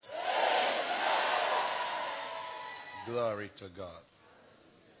Glory to God.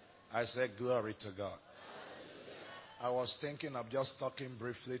 I said glory to God. I was thinking of just talking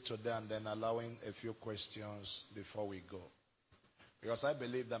briefly today and then allowing a few questions before we go. Because I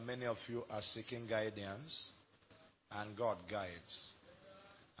believe that many of you are seeking guidance and God guides.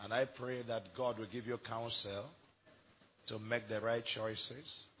 And I pray that God will give you counsel to make the right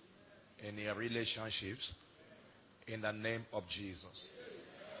choices in your relationships in the name of Jesus.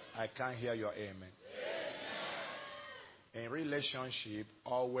 I can't hear your amen. In relationship,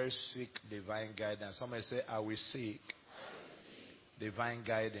 always seek divine guidance. Somebody say, I will seek divine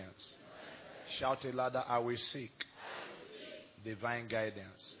guidance. Shout it louder, I will seek divine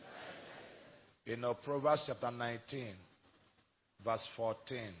guidance. Proverbs chapter 19, verse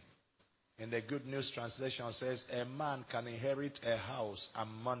 14. In the Good News Translation says, a man can inherit a house and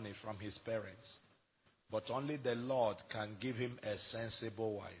money from his parents, but only the Lord can give him a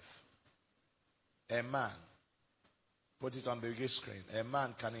sensible wife. A man, put it on the big screen, a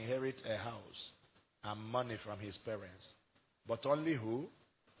man can inherit a house and money from his parents, but only who?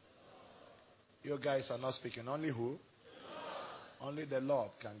 You guys are not speaking. Only who? Only the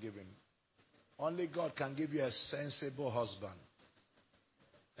Lord can give him. Only God can give you a sensible husband,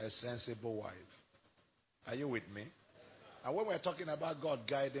 a sensible wife. Are you with me? And when we're talking about God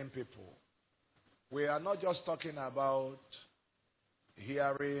guiding people, we are not just talking about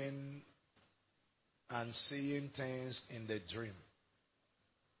hearing and seeing things in the dream.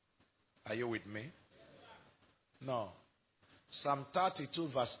 Are you with me? No. Psalm 32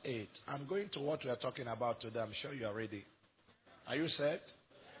 verse 8. I'm going to what we are talking about today. I'm sure you are ready. Are you set?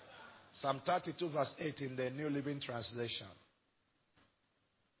 Psalm 32 verse 8 in the New Living Translation.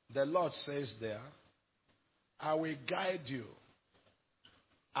 The Lord says there, I will guide you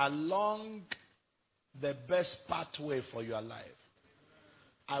along the best pathway for your life.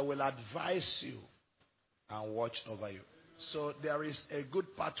 I will advise you and watch over you. So there is a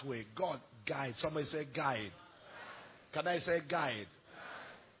good pathway. God guides. Somebody say guide. Can I say guide?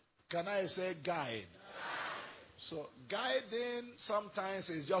 Can I say guide? So guiding sometimes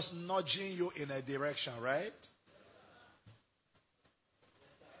is just nudging you in a direction, right?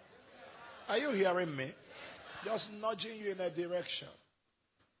 Are you hearing me? Just nudging you in a direction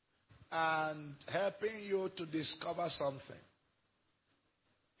and helping you to discover something.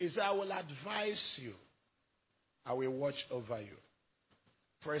 He said, I will advise you. I will watch over you.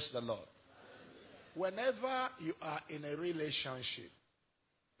 Praise the Lord. Whenever you are in a relationship,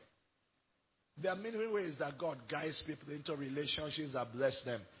 there are many ways that God guides people into relationships that bless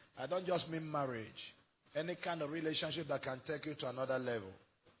them. I don't just mean marriage. Any kind of relationship that can take you to another level.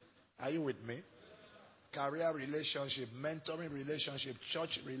 Are you with me? Career relationship, mentoring relationship,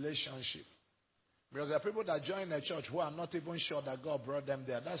 church relationship. Because there are people that join a church who are not even sure that God brought them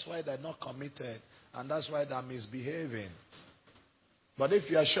there. That's why they're not committed. And that's why they're misbehaving. But if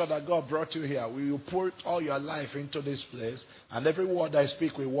you are sure that God brought you here, will you put all your life into this place? And every word I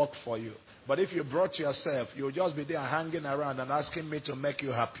speak will work for you. But if you brought yourself, you'll just be there hanging around and asking me to make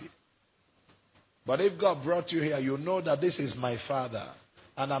you happy. But if God brought you here, you know that this is my Father.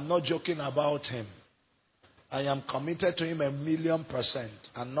 And I'm not joking about him. I am committed to him 1,000,000%.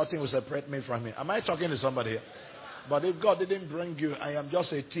 And nothing will separate me from him. Am I talking to somebody here? But if God didn't bring you, I am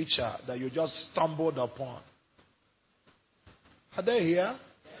just a teacher that you just stumbled upon. Are they here?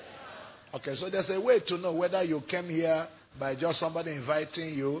 Okay, so there's a way to know whether you came here by just somebody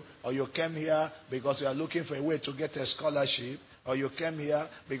inviting you, or you came here because you are looking for a way to get a scholarship, or you came here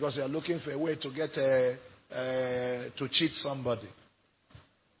because you are looking for a way to get to cheat somebody.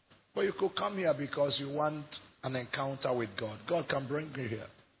 But you could come here because you want an encounter with God. God can bring you here.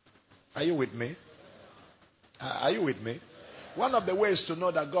 Are you with me? Are you with me? One of the ways to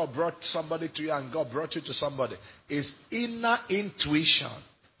know that God brought somebody to you and God brought you to somebody is inner intuition,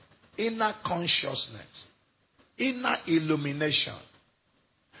 inner consciousness, inner illumination.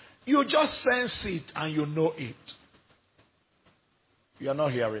 You just sense it and you know it. You are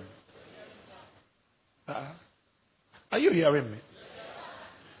not hearing me. Are you hearing me?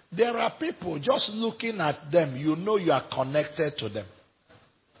 There are people just looking at them, you know you are connected to them.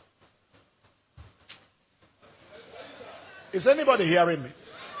 Is anybody hearing me?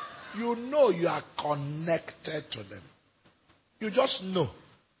 You know you are connected to them. You just know.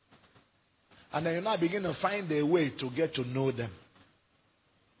 And then you now begin to find a way to get to know them.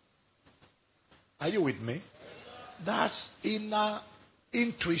 Are you with me? That's inner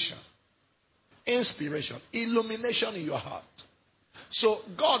intuition, inspiration, illumination in your heart. So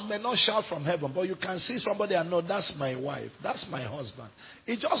God may not shout from heaven, but you can see somebody and know that's my wife, that's my husband.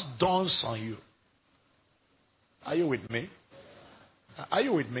 It just dawns on you. Are you with me? Are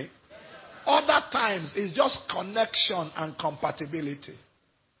you with me? Other times, it's just connection and compatibility.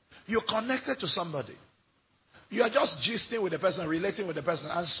 You're connected to somebody. You are just gisting with the person, relating with the person,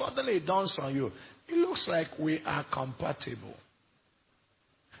 and suddenly it dawns on you. It looks like we are compatible.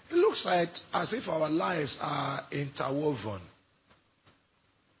 It looks like as if our lives are interwoven.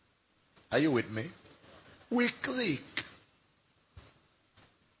 Are you with me? We click.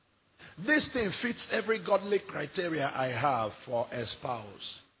 This thing fits every godly criteria I have for a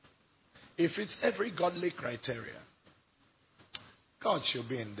spouse. It fits every godly criteria. God should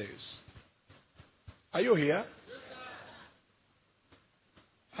be in this. Are you here?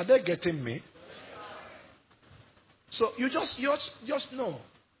 Are they getting me? So you just know.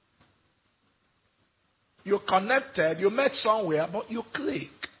 You're connected, you met somewhere, but you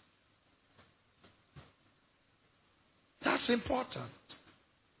click. That's important.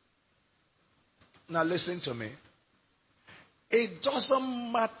 Now listen to me. It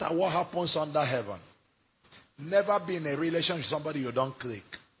doesn't matter what happens under heaven. Never be in a relationship with somebody you don't click.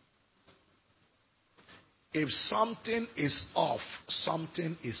 If something is off,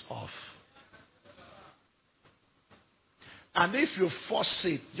 something is off. And if you force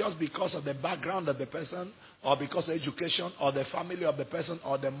it just because of the background of the person, or because of education, or the family of the person,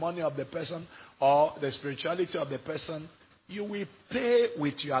 or the money of the person, or the spirituality of the person, you will pay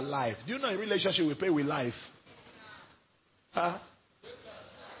with your life. Do you know a relationship will pay with life? Huh?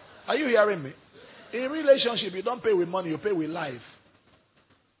 Are you hearing me? In relationship, you don't pay with money, you pay with life.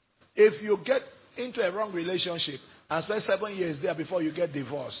 If you get into a wrong relationship and spend 7 years there before you get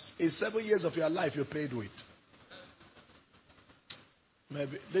divorced, it's 7 years of your life you paid with.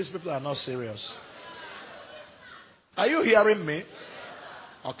 Maybe these people are not serious. Are you hearing me?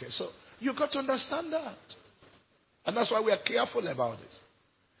 Okay, so you got to understand that. And that's why we are careful about this.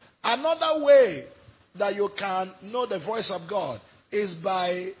 Another way that you can know the voice of God is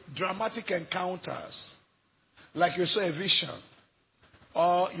by dramatic encounters. Like you saw a vision,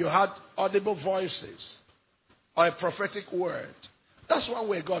 or you had audible voices, or a prophetic word. That's one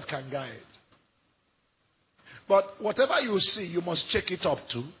way God can guide. But whatever you see, you must check it up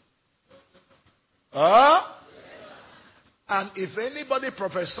too. And if anybody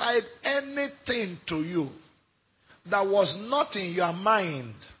prophesied anything to you that was not in your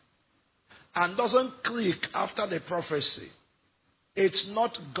mind and doesn't click after the prophecy, it's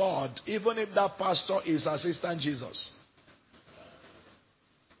not God, even if that pastor is Assistant Jesus.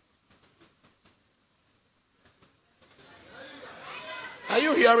 Are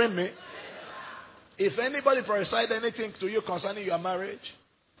you hearing me? If anybody prophesied anything to you concerning your marriage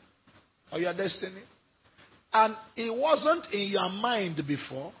or your destiny, and it wasn't in your mind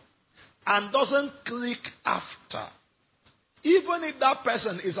before, and doesn't click after, even if that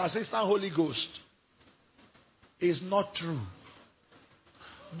person is Assistant Holy Ghost, is not true.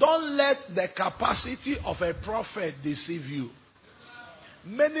 Don't let the capacity of a prophet deceive you.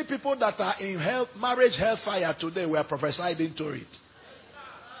 Many people that are in marriage hellfire today were prophesied into it.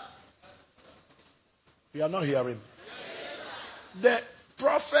 You are not hearing. The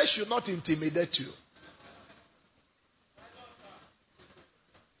prophet should not intimidate you.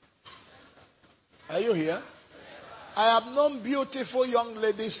 Are you here? I have known beautiful young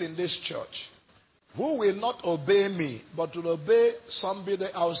ladies in this church who will not obey me, but will obey somebody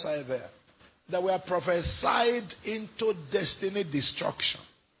outside there. They were prophesied into destiny destruction.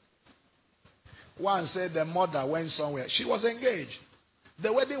 One said the mother went somewhere. She was engaged.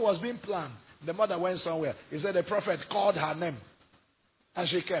 The wedding was being planned. The mother went somewhere. He said the prophet called her name. And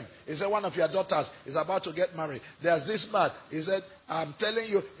she came. He said, one of your daughters is about to get married. There's this man. He said, I'm telling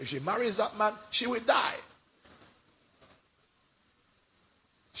you, if she marries that man, she will die.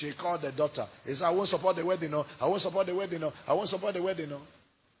 She called the daughter. He said, I won't support the wedding, no. I won't support the wedding, no. I won't support the wedding, no.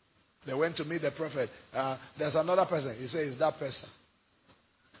 They went to meet the prophet. There's another person. He said, it's that person.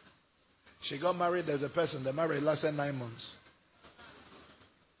 She got married. There's a person. The marriage lasted 9 months.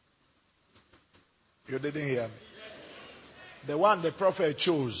 You didn't hear me. The one the prophet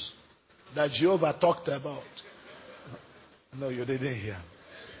chose, that Jehovah talked about. No, you didn't hear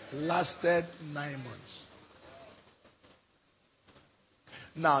me. Lasted 9 months.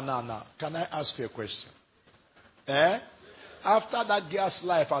 Now. Can I ask you a question? After that girl's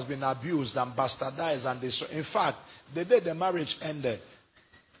life has been abused and bastardized and destroyed. In fact, the day the marriage ended,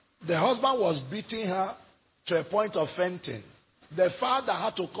 the husband was beating her to a point of fainting. The father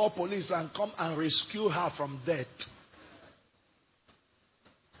had to call police and come and rescue her from death.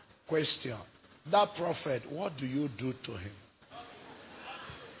 Question. That prophet, what do you do to him?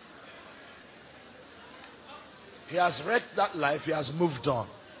 He has wrecked that life. He has moved on.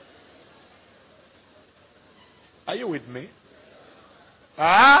 Are you with me?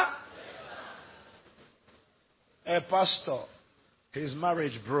 A pastor, his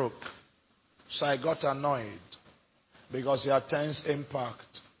marriage broke. So I got annoyed because he attends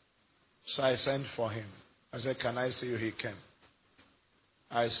Impact. So I sent for him. I said, can I see you? He came.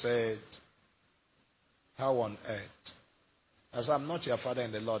 I said, how on earth? I said, I'm not your father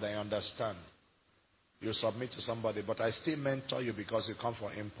in the Lord, I understand. You submit to somebody, but I still mentor you because you come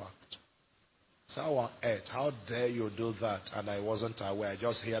for Impact. So how on earth? How dare you do that? And I wasn't aware. I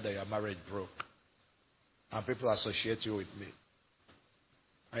just heard that your marriage broke. And people associate you with me.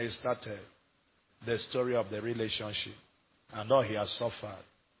 And he started the story of the relationship and all he has suffered.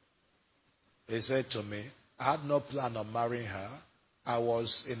 He said to me, I had no plan of marrying her. I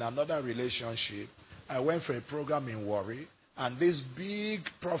was in another relationship. I went for a program in Warri, and this big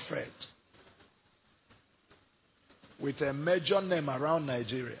prophet with a major name around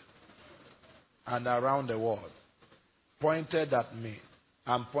Nigeria and around the world pointed at me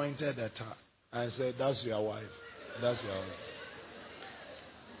and pointed at her and said, that's your wife. That's your wife.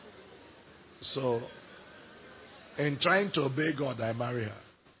 So, in trying to obey God, I married her.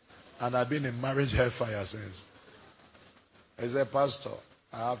 And I've been in marriage hellfire since. He said, Pastor,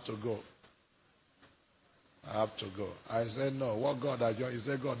 I have to go. I have to go. I said, no. What God has joined? He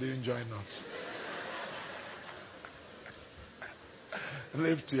said, God didn't join us.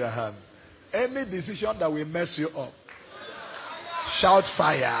 Lift your hand. Any decision that will mess you up, shout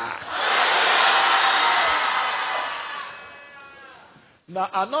fire. Now,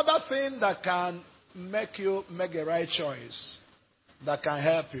 another thing that can make you make a right choice, that can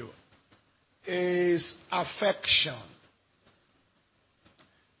help you, is affection.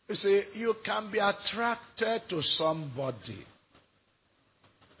 You see, you can be attracted to somebody.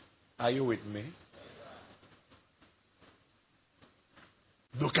 Are you with me?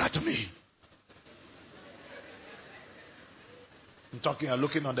 Look at me. I'm talking, you're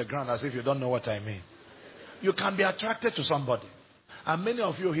looking on the ground as if you don't know what I mean. You can be attracted to somebody. And many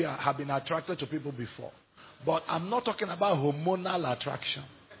of you here have been attracted to people before. But I'm not talking about hormonal attraction.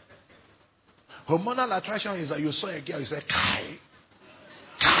 Hormonal attraction is that you saw a girl, you say, Kai.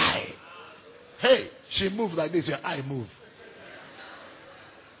 Kai. Hey, she moved like this, your eye move.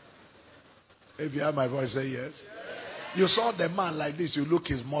 If you hear my voice, say yes. You saw the man like this, you look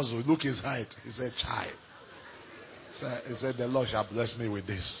his muzzle, you look his height. He said, child. He said, the Lord shall bless me with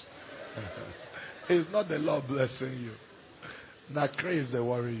this. It's not the Lord blessing you. That craze they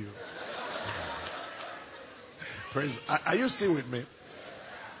worry you. Praise. Are you still with me?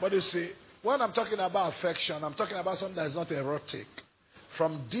 But you see, when I'm talking about affection, I'm talking about something that is not erotic.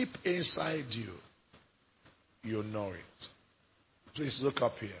 From deep inside you, you know it. Please look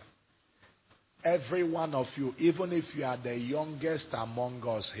up here. Every one of you, even if you are the youngest among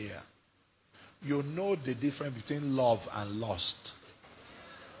us here, you know the difference between love and lust.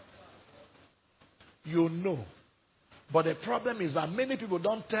 You know. But the problem is that many people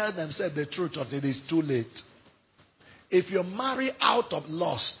don't tell themselves the truth until it is too late. If you marry out of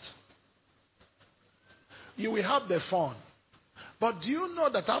lust, you will have the fun. But do you know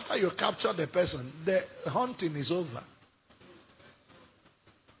that after you capture the person, the hunting is over?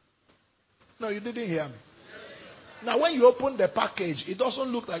 No, you didn't hear me. Now, when you open the package, it doesn't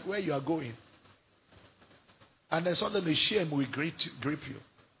look like where you are going. And then suddenly shame will grip you.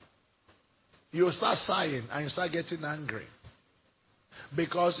 You start sighing and you start getting angry.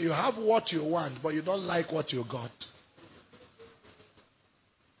 Because you have what you want, but you don't like what you got.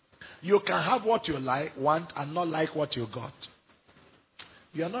 You can have what you want and not like what you got.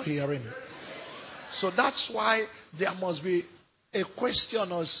 You are not hearing me. So that's why there must be a question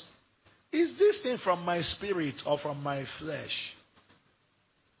of, is this thing from my spirit or from my flesh?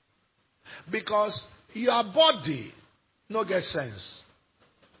 Because your body no get sense.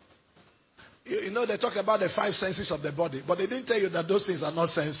 You know, they talk about the 5 senses of the body, but they didn't tell you that those things are not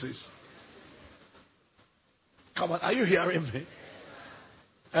senses. Come on, are you hearing me?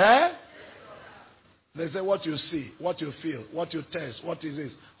 Eh? They say what you see, what you feel, what you taste, what is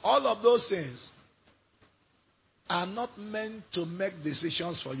this. All of those things are not meant to make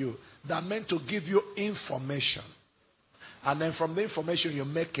decisions for you. They are meant to give you information. And then from the information you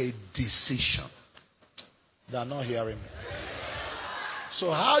make a decision. They are not hearing me.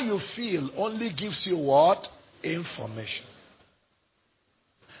 So how you feel only gives you what? Information.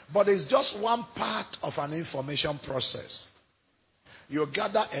 But it's just one part of an information process. You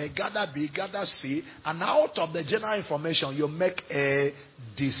gather A, gather B, gather C, and out of the general information, you make a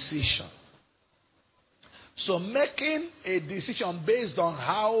decision. So making a decision based on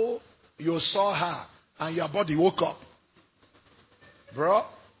how you saw her and your body woke up. Bro,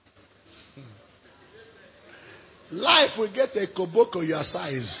 life will get a koboko your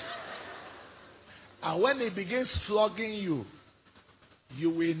size. And when he begins flogging you, you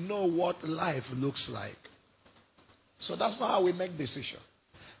will know what life looks like. So that's not how we make decisions.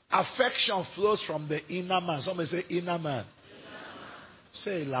 Affection flows from the inner man. Somebody say inner man.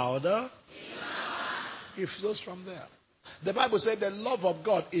 Say it louder. It flows from there. The Bible said the love of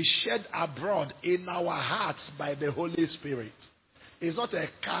God is shed abroad in our hearts by the Holy Spirit. It's not a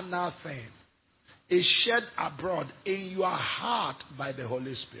carnal thing. It's shed abroad in your heart by the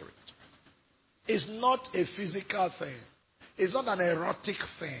Holy Spirit. It's not a physical thing. It's not an erotic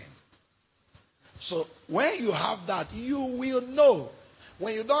thing. So when you have that, you will know.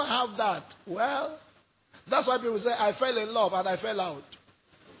 When you don't have that, well, that's why people say, I fell in love and I fell out.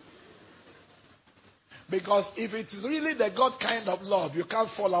 Because if it's really the God kind of love, you can't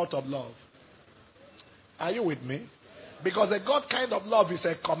fall out of love. Are you with me? Because the God kind of love is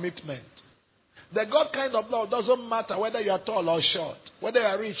a commitment. The God kind of love doesn't matter whether you are tall or short, whether you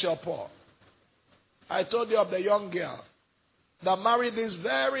are rich or poor. I told you of the young girl that married this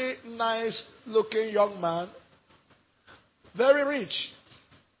very nice looking young man, very rich.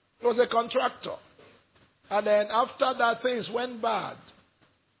 He was a contractor. And then after that, things went bad.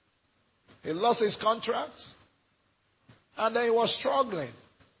 He lost his contracts. And then he was struggling.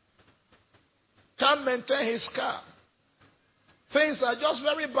 Can't maintain his car. Things are just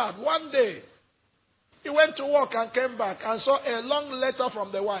very bad. One day, he went to work and came back and saw a long letter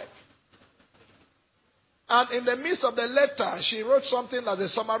from the wife. And in the midst of the letter, she wrote something as a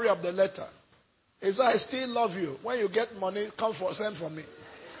summary of the letter. He said, I still love you. When you get money, send for me.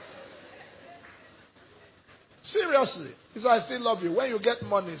 Seriously. He said, I still love you. When you get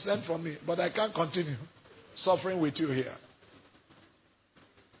money, send for me. But I can't continue suffering with you here.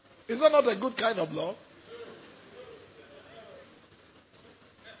 Is that not a good kind of love?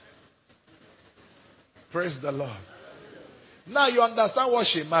 Praise the Lord. Now you understand what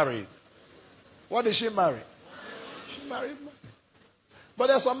she married. What did she marry? She married money. But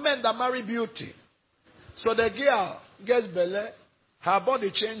there's some men that marry beauty. So the girl gets belly, her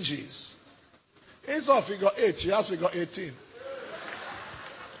body changes. Instead of figure 8, she has figure 18.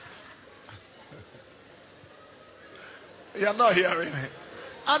 You're not hearing it.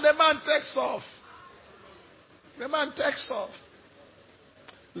 And the man takes off. The man takes off.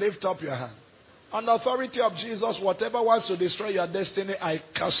 Lift up your hand. On the authority of Jesus, whatever wants to destroy your destiny, I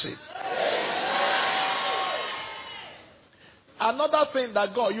curse it. Another thing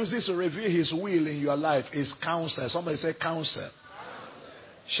that God uses to reveal His will in your life is counsel. Somebody say counsel.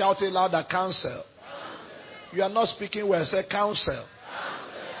 Shout it louder, counsel. You are not speaking well, say counsel.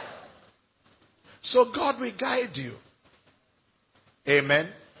 So God will guide you. Amen.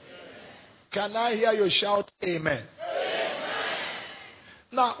 Can I hear you shout amen?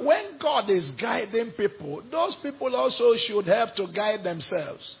 Now, when God is guiding people, those people also should have to guide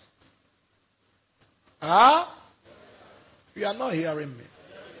themselves. Huh? You are not hearing me.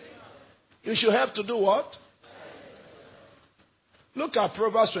 You should have to do what? Look at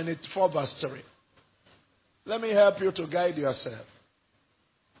Proverbs 24 verse 3. Let me help you to guide yourself.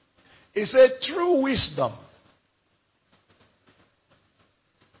 It said, true wisdom.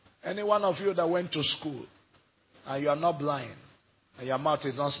 Any one of you that went to school and you are not blind and your mouth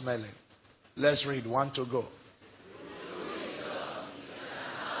is not smelling. Let's read. 1 to go.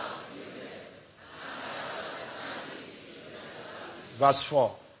 Verse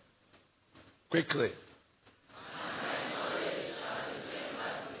 4. Quickly.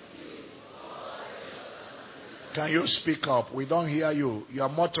 Can you speak up? We don't hear you. You are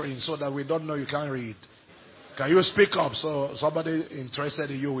muttering so that we don't know you can't read. Can you speak up so somebody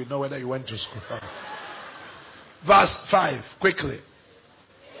interested in you will know whether you went to school? Verse 5. Quickly.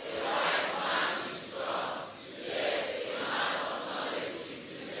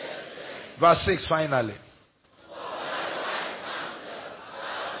 Verse 6 finally.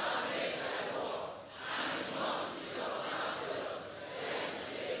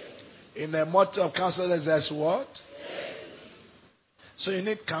 In the motto of counsel, there's what? So you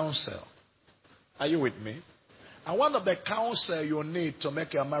need counsel. Are you with me? And one of the counsel you need to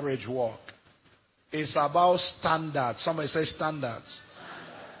make your marriage work is about standards. Somebody say standards.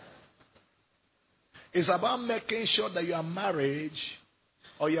 It's about making sure that your marriage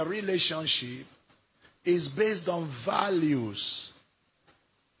or your relationship is based on values.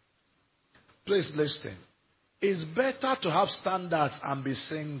 Please listen. It's better to have standards and be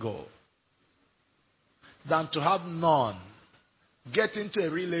single than to have none, get into a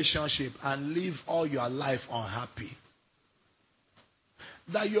relationship and live all your life unhappy.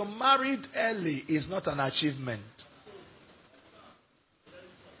 That you're married early is not an achievement.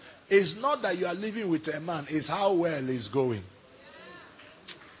 It's not that you are living with a man, it's how well he's going.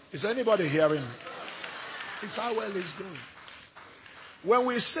 Is anybody hearing me? It's how well it's going. When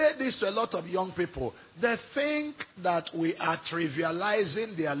we say this to a lot of young people, they think that we are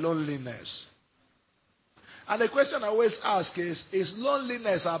trivializing their loneliness. And the question I always ask is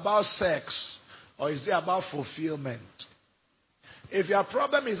loneliness about sex or is it about fulfillment? If your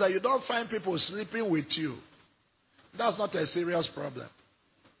problem is that you don't find people sleeping with you, that's not a serious problem.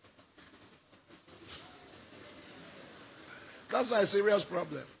 That's not a serious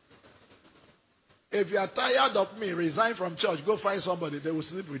problem. If you are tired of me, resign from church, go find somebody, they will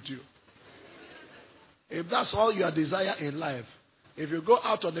sleep with you. If that's all your desire in life, if you go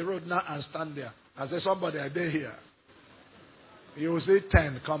out on the road now and stand there and say, somebody, I dare here, you will say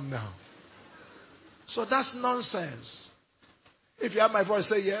 10, come now. So that's nonsense. If you have my voice,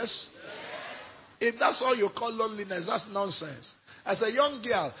 say yes. If that's all you call loneliness, that's nonsense. As a young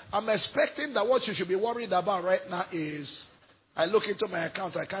girl, I'm expecting that what you should be worried about right now is, I look into my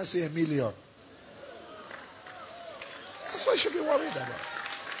account, I can't see $1 million. That's what you should be worried about.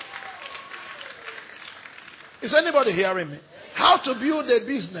 Is anybody hearing me? How to build a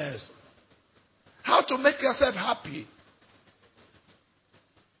business. How to make yourself happy.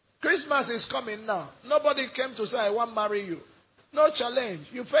 Christmas is coming now. Nobody came to say, I want to marry you. No challenge.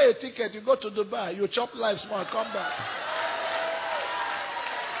 You pay a ticket, you go to Dubai, you chop life small, come back.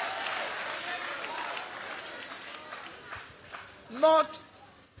 Not,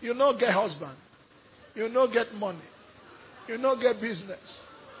 you no get husband. You no get money. You no get business.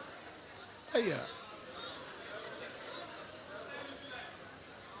 Yeah.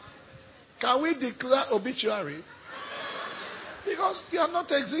 Can we declare obituary? Because you are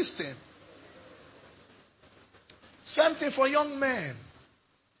not existing. Same thing for young men.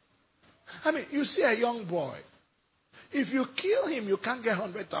 I mean, you see a young boy. If you kill him, you can't get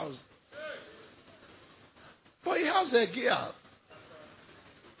 100,000. But he has a girl.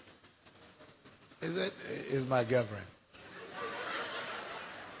 Is my girlfriend.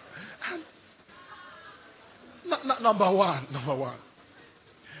 And number one. The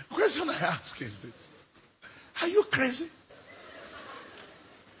question I ask is this. Are you crazy?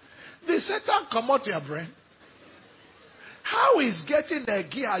 Did Satan come out your brain? How is getting a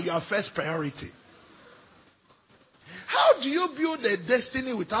gear your first priority? How do you build a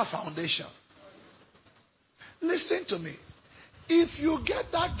destiny without foundation? Listen to me. If you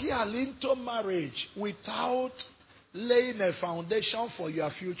get that girl into marriage without laying a foundation for your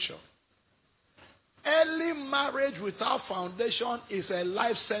future, early marriage without foundation is a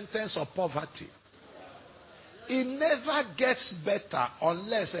life sentence of poverty. It never gets better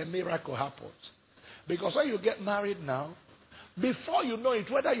unless a miracle happens. Because when you get married now, before you know it,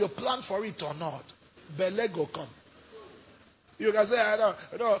 whether you plan for it or not, belle go come. You can say, I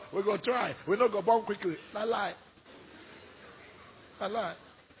know, we go try. We not go born quickly. Not lie. Not lie.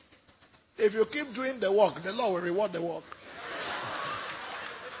 If you keep doing the work, the Lord will reward the work.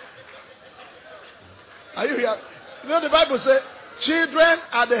 Are you here? You know the Bible says, children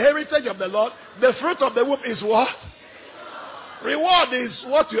are the heritage of the Lord. The fruit of the womb is what? Reward is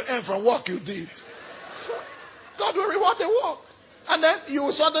what you earn from work you did. So God will reward the work. And then you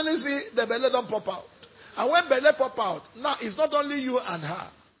will suddenly see the belly don't pop out. And when belly pop out, now it's not only you and her.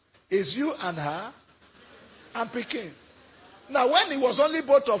 It's you and her and Peking. Now when it was only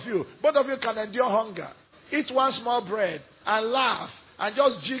both of you can endure hunger. Eat one small bread and laugh and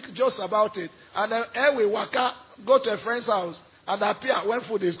just about it. And then we waka, go to a friend's house and appear when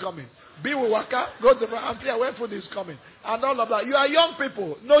food is coming. B will waka, go to appear when food is coming. And all of that. You are young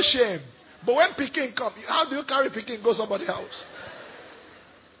people, no shame. But when Peking comes, how do you carry Peking go somebody's house?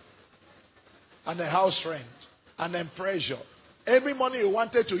 And then house rent. And then pressure. Every money you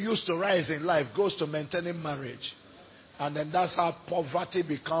wanted to use to rise in life goes to maintaining marriage. And then that's how poverty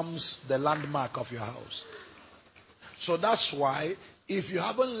becomes the landmark of your house. So that's why if you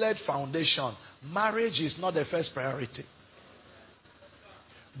haven't laid foundation, marriage is not the first priority.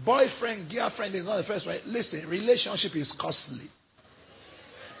 Boyfriend, girlfriend is not the first priority. Listen, relationship is costly.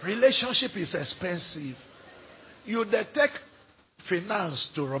 Relationship is expensive. You detect finance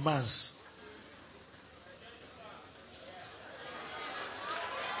to romance.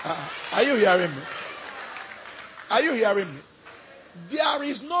 Are you hearing me? Are you hearing me? There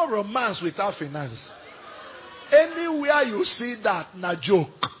is no romance without finance. Anywhere you see that, na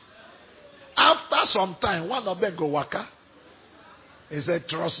joke. After some time, one of them go waka. He said,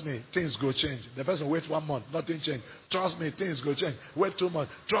 trust me, things go change. The person wait 1 month, nothing change. Trust me, things go change. Wait 2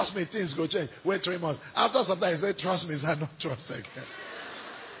 months. Trust me, things go change. Wait 3 months. After some time, he said, trust me. He said, not trust again.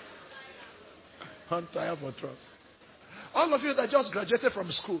 I'm tired for trust. All of you that just graduated from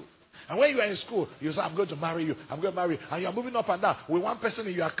school. And when you are in school, you say, I'm going to marry you. I'm going to marry you. And you're moving up and down with one person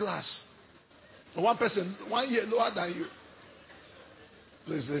in your class. One person 1 year lower than you.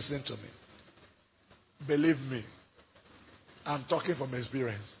 Please listen to me. Believe me. I'm talking from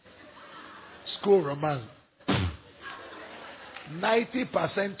experience. School romance.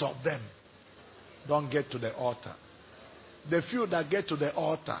 90% of them don't get to the altar. The few that get to the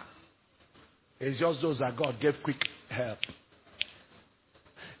altar is just those that God gave quick help.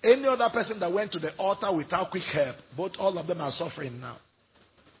 Any other person that went to the altar without quick help, both all of them are suffering now.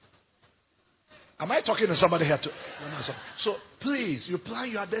 Am I talking to somebody here too? So please, you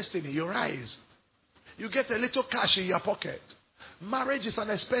plan your destiny, you rise. You get a little cash in your pocket. Marriage is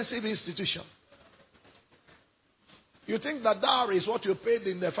an expensive institution. You think that dowry is what you paid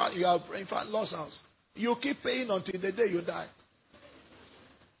in your in-laws house. You keep paying until the day you die.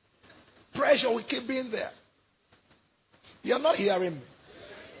 Pressure will keep being there. You're not hearing me.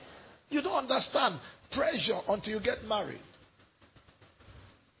 You don't understand pressure until you get married.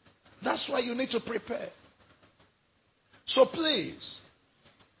 That's why you need to prepare. So please,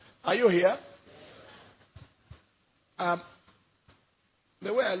 are you here?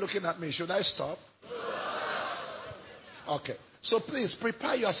 The way you're looking at me, should I stop? Okay. So please,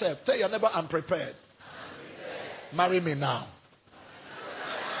 prepare yourself. Tell your neighbor, I'm prepared. Marry me now.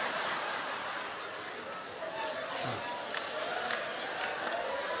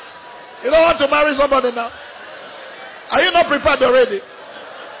 You don't want to marry somebody now? Are you not prepared already?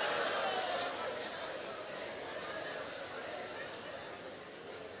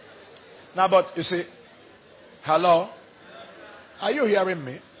 Now, but you see, hello? Are you hearing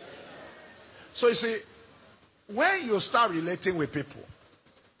me? So you see, when you start relating with people,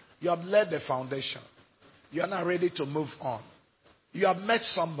 you have laid the foundation. You are now ready to move on. You have met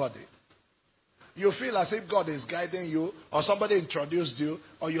somebody. You feel as if God is guiding you, or somebody introduced you,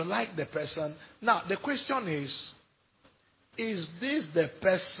 or you like the person. Now, the question is this the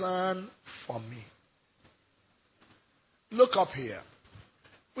person for me? Look up here.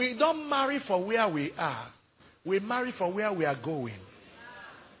 We don't marry for where we are. We marry for where we are going.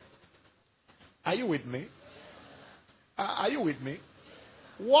 Are you with me? Are you with me?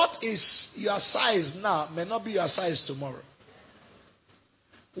 What is your size now may not be your size tomorrow.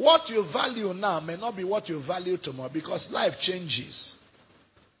 What you value now may not be what you value tomorrow, because life changes.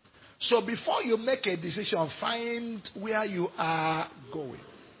 So before you make a decision, find where you are going.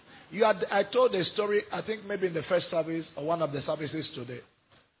 I told a story, I think maybe in the first service or one of the services today,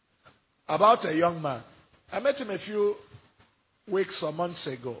 about a young man. I met him a few weeks or months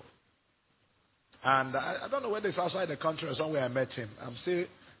ago. And I don't know whether it's outside the country or somewhere I met him. I'm still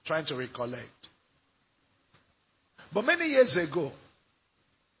trying to recollect. But many years ago,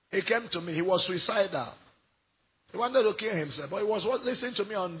 he came to me. He was suicidal. He wanted to kill himself. But he was listening to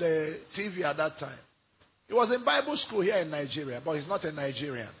me on the TV at that time. He was in Bible school here in Nigeria, but he's not a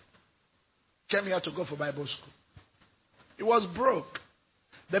Nigerian. Came here to go for Bible school. He was broke.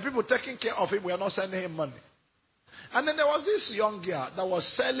 The people taking care of him were not sending him money. And then there was this young girl that was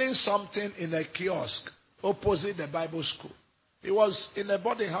selling something in a kiosk opposite the Bible school. He was in a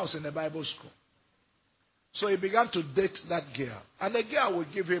boarding house in the Bible school. So he began to date that girl. And the girl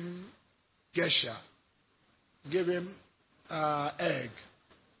would give him geisha, give him egg,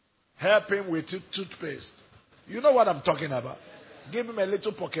 help him with toothpaste. You know what I'm talking about. Give him a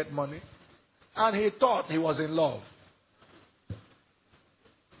little pocket money. And he thought he was in love.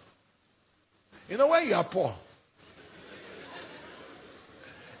 You know, when you are poor,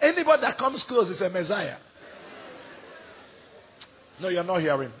 anybody that comes close is a Messiah. No, you're not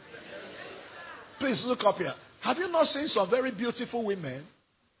hearing. Please look up here. Have you not seen some very beautiful women,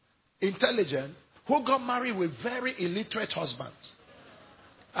 intelligent, who got married with very illiterate husbands?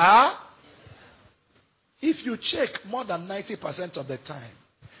 If you check, more than 90% of the time,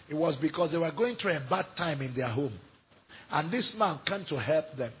 it was because they were going through a bad time in their home. And this man came to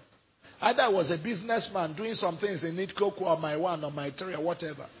help them. Either I was a businessman doing some things in Nitcoco or my one or my three or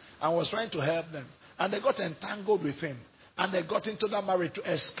whatever, and was trying to help them. And they got entangled with him. And they got into that marriage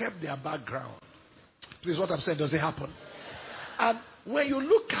to escape their background. Please, what I'm saying, does it happen? And when you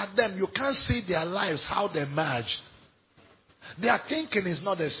look at them, you can't see their lives, how they merged. Their thinking is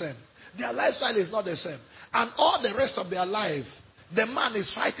not the same. Their lifestyle is not the same. And all the rest of their life, the man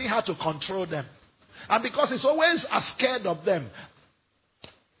is fighting hard to control them. And because he's always scared of them.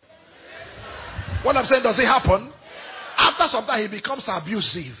 What I'm saying, does it happen? After some time, he becomes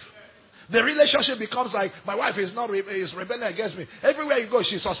abusive. The relationship becomes like, my wife is rebelling against me. Everywhere you go,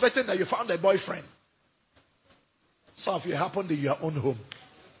 she's suspecting that you found a boyfriend. Some of you happened in your own home.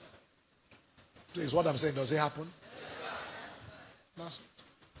 Please, what I'm saying, does it happen? That's it.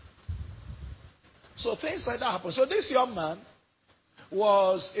 So things like that happen. So this young man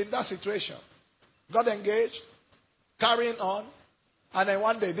was in that situation. got engaged, carrying on. And then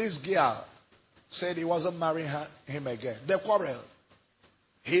one day this girl said he wasn't marrying him again. They quarreled.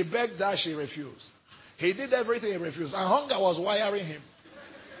 He begged her, she refused. He did everything, he refused. And hunger was wiring him.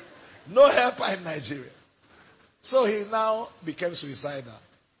 No helper in Nigeria. So he now became suicidal.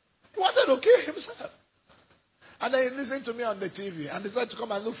 He wanted to kill himself. And then he listened to me on the TV and decided to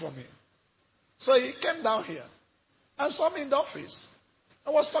come and look for me. So he came down here and saw me in the office.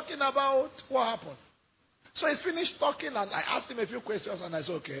 I was talking about what happened. So he finished talking and I asked him a few questions and I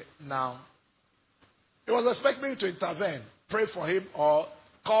said, okay, now. He was expecting me to intervene, pray for him or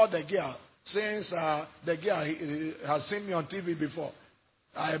call the girl. Since the girl he has seen me on TV before,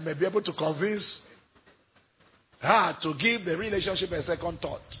 I may be able to convince her to give the relationship a second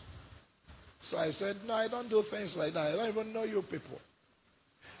thought. So I said, no, I don't do things like that. I don't even know you people.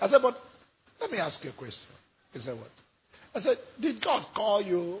 I said, but let me ask you a question. He said, what? I said, did God call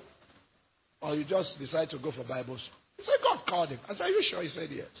you or you just decide to go for Bible school? He said, God called him. I said, are you sure? He said,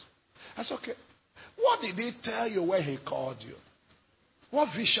 yes. I said, okay. What did he tell you when he called you?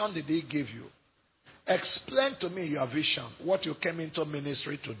 What vision did he give you? Explain to me your vision, what you came into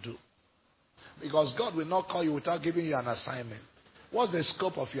ministry to do. Because God will not call you without giving you an assignment. What's the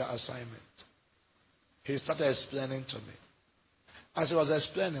scope of your assignment? He started explaining to me. As he was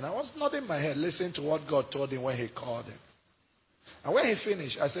explaining, I was nodding my head, listening to what God told him when he called him. And when he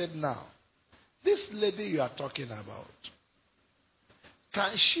finished, I said, now, this lady you are talking about,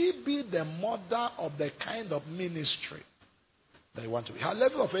 can she be the mother of the kind of ministry that you want to be? Her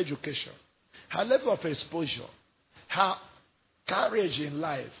level of education, her level of exposure, her courage in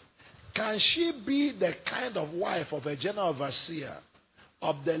life, can she be the kind of wife of a general overseer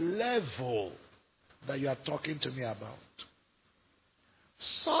of the level that you are talking to me about?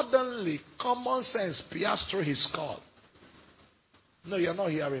 Suddenly, common sense pierced through his skull. No, you're not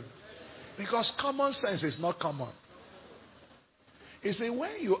hearing me. Because common sense is not common. You see,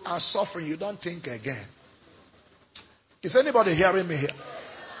 when you are suffering, you don't think again. Is anybody hearing me here?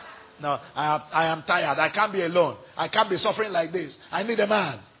 No, I am tired. I can't be alone. I can't be suffering like this. I need a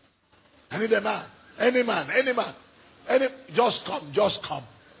man. I need a man. Any man. Any man. Just come. Just come.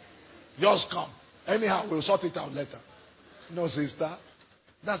 Just come. Anyhow, we'll sort it out later. No, sister.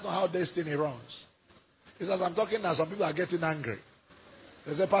 That's not how destiny runs. It's as I'm talking now, some people are getting angry.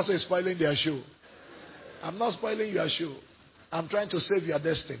 They say, Pastor is spoiling their shoe. I'm not spoiling your shoe. I'm trying to save your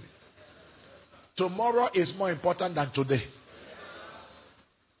destiny. Tomorrow is more important than today.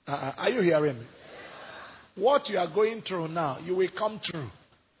 Are you hearing me? What you are going through now, you will come through.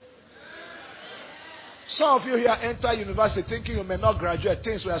 Some of you here enter university thinking you may not graduate.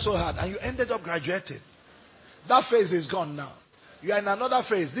 Things were so hard. And you ended up graduating. That phase is gone now. You are in another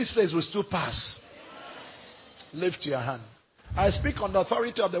phase. This phase will still pass. Lift your hand. I speak on the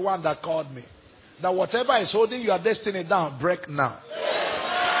authority of the one that called me. That whatever is holding your destiny down, break now.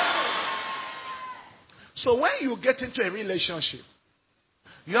 So when you get into a relationship,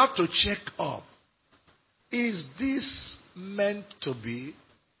 you have to check up. Is this meant to be?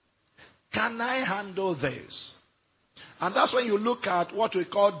 Can I handle this? And that's when you look at what we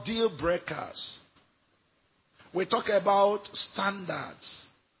call deal breakers. We talk about standards.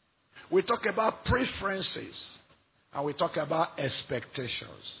 We talk about preferences. And we talk about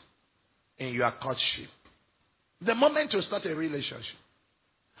expectations in your courtship. The moment you start a relationship,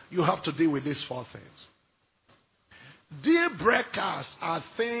 you have to deal with these four things. Deal breakers are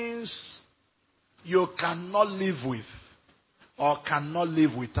things you cannot live with or cannot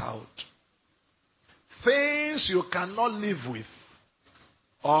live without. Things you cannot live with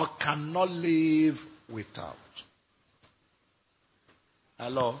or cannot live without.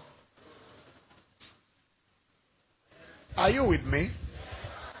 Hello? Are you with me?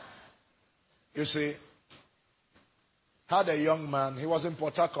 You see, had a young man, he was in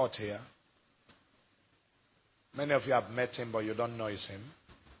Port Harcourt here. Many of you have met him, but you don't know it's him.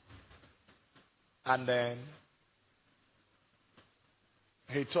 And then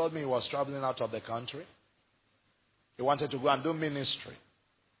he told me he was traveling out of the country. He wanted to go and do ministry.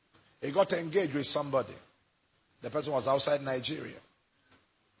 He got engaged with somebody. The person was outside Nigeria.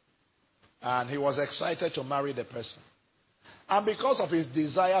 And he was excited to marry the person. And because of his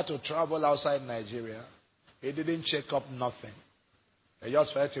desire to travel outside Nigeria, he didn't check up nothing. He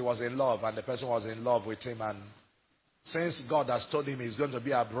just felt he was in love and the person was in love with him. And since God has told him he's going to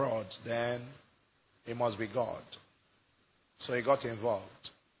be abroad, then he must be God. So he got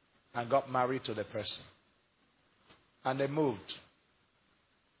involved and got married to the person. And they moved.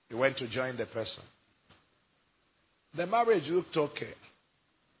 He went to join the person. The marriage looked okay.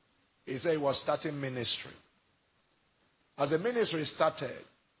 He said he was starting ministry. As the ministry started,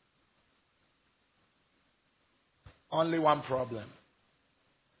 Only one problem.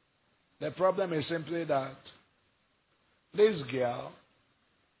 The problem is simply that this girl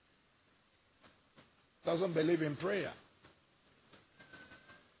doesn't believe in prayer.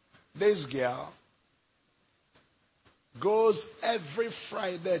 This girl goes every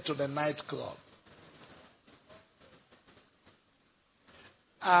Friday to the nightclub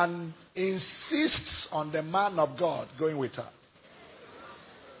and insists on the man of God going with her.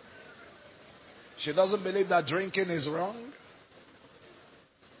 She doesn't believe that drinking is wrong.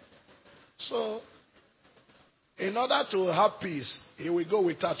 So, in order to have peace, he will go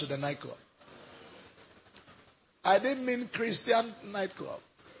with her to the nightclub. I didn't mean Christian nightclub.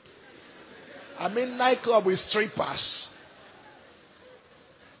 I mean nightclub with strippers.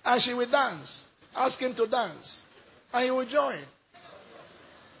 And she will dance. Ask him to dance. And he will join.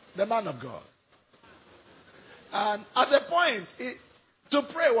 The man of God. And at the point, to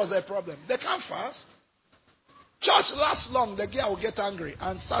pray was a problem. They can't fast. Church lasts long. The girl will get angry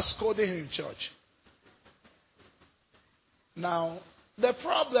and start scolding him in church. Now, the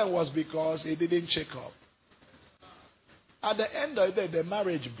problem was because he didn't check up. At the end of the day, the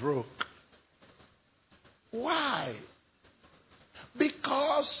marriage broke. Why?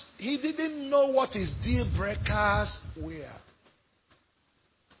 Because he didn't know what his deal breakers were.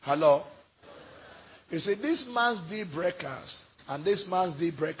 Hello? You see, this man's deal breakers and this man's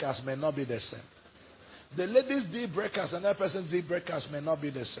deal breakers may not be the same. The lady's deal breakers and that person's deal breakers may not be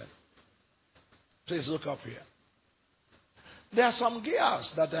the same. Please look up here. There are some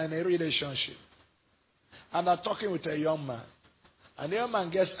girls that are in a relationship and are talking with a young man. And the young man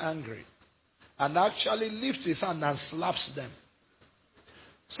gets angry and actually lifts his hand and slaps them.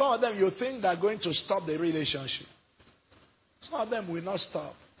 Some of them you think they're going to stop the relationship. Some of them will not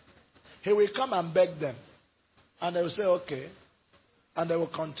stop. He will come and beg them. And they will say, okay. And they will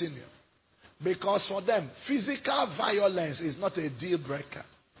continue. Because for them, physical violence is not a deal breaker.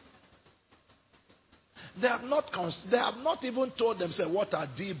 They have not even told themselves what are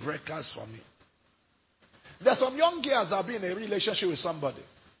deal breakers for me. There are some young girls that have been in a relationship with somebody.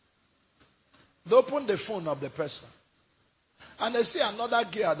 They open the phone of the person. And they see another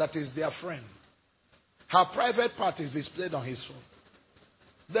girl that is their friend. Her private part is displayed on his phone.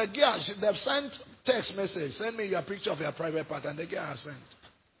 The girl, they've sent text message. Send me your picture of your private part. And the girl has sent.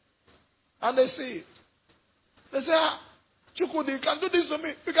 And they see it. They say, Chukudi, you can do this to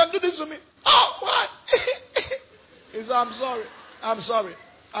me. You can do this to me. Oh, what? He said, I'm sorry. I'm sorry.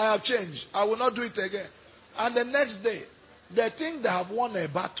 I have changed. I will not do it again. And the next day, they think they have won a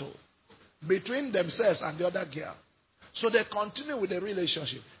battle between themselves and the other girl. So they continue with the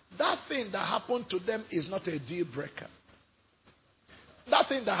relationship. That thing that happened to them is not a deal breaker. That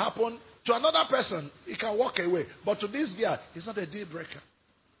thing that happened to another person, he can walk away. But to this girl, it's not a deal breaker.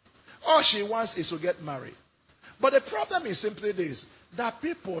 All she wants is to get married. But the problem is simply this, that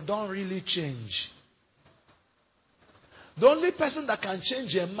people don't really change. The only person that can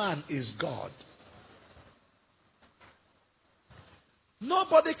change a man is God.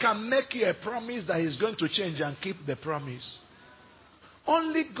 Nobody can make you a promise that he's going to change and keep the promise.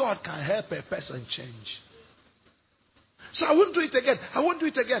 Only God can help a person change. So I won't do it again. I won't do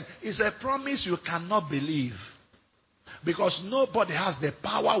it again. It's a promise you cannot believe. Because nobody has the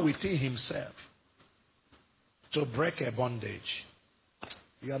power within himself to break a bondage.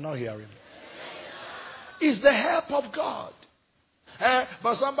 You are not hearing me. It's the help of God.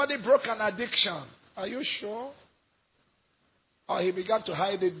 But somebody broke an addiction. Are you sure? Or he began to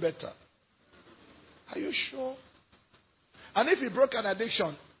hide it better. Are you sure? And if he broke an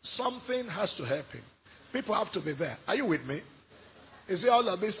addiction, something has to help him. People have to be there. Are you with me? You see all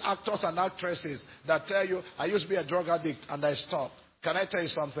of these actors and actresses that tell you, I used to be a drug addict and I stopped. Can I tell you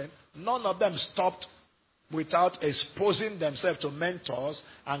something? None of them stopped without exposing themselves to mentors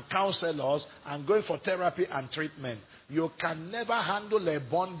and counselors and going for therapy and treatment. You can never handle a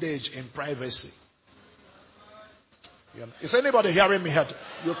bondage in privacy. Is anybody hearing me here?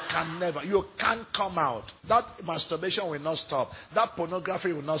 You can never. You can't come out. That masturbation will not stop. That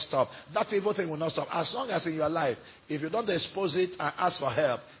pornography will not stop. That evil thing will not stop. As long as in your life, if you don't expose it and ask for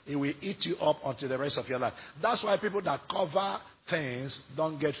help, it will eat you up until the rest of your life. That's why people that cover things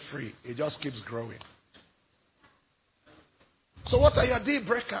don't get free. It just keeps growing. So what are your deal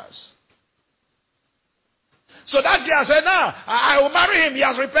breakers? So that girl said, no, I will marry him. He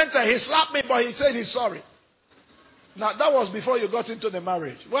has repented. He slapped me, but he said he's sorry. Now, that was before you got into the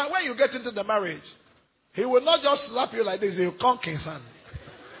marriage. Well, when you get into the marriage, he will not just slap you like this. He will conk his hand.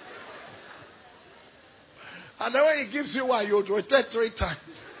 And then when he gives you one, you rotate 3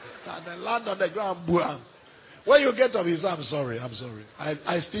 times. And then land on the ground, boom. When you get up, he says, I'm sorry.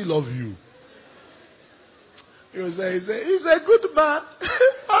 I still love you. You say, he's a good man.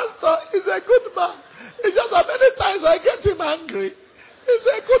 Pastor, he's a good man. It's just that many times I get him angry. He's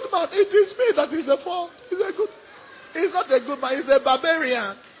a good man. It is me that is the fault. He's not a good man. He's a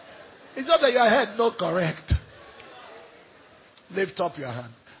barbarian. It's just that your head not correct. Lift up your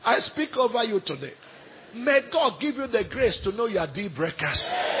hand. I speak over you today. May God give you the grace to know your deal breakers.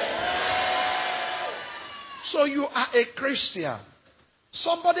 So you are a Christian.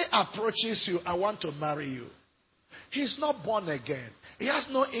 Somebody approaches you and want to marry you. He's not born again. He has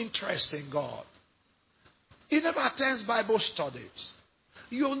no interest in God. He never attends Bible studies.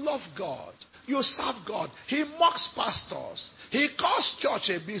 You love God. You serve God. He mocks pastors. He calls church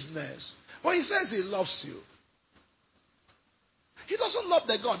a business. But he says he loves you. He doesn't love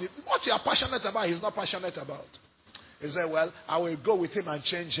the God. What you are passionate about, he's not passionate about. He said, well, I will go with him and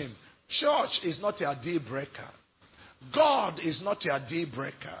change him. Church is not your deal breaker. God is not your deal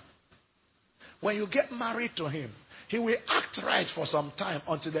breaker. When you get married to him, he will act right for some time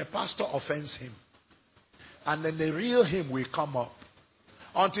until the pastor offends him. And then the real him will come up.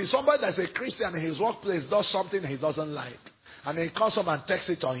 Until somebody that's a Christian in his workplace does something he doesn't like. And he comes up and takes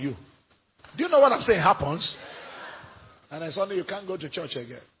it on you. Do you know what I'm saying happens? And then suddenly you can't go to church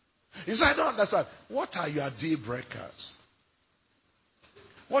again. He said, I don't understand. What are your deal breakers?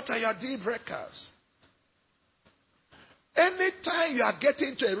 What are your deal breakers? Anytime you are getting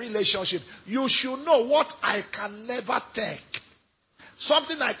into a relationship, you should know what I can never take.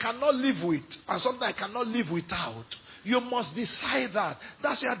 Something I cannot live with and something I cannot live without. You must decide that.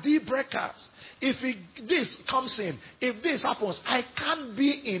 That's your deal breakers. If this comes in, if this happens, I can't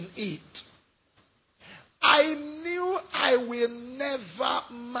be in it. I knew I will never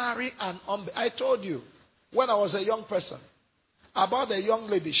marry an unbeliever. I told you when I was a young person about a young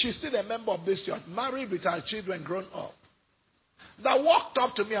lady. She's still a member of this church, married with her children grown up, that walked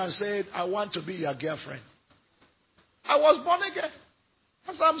up to me and said, I want to be your girlfriend. I was born again.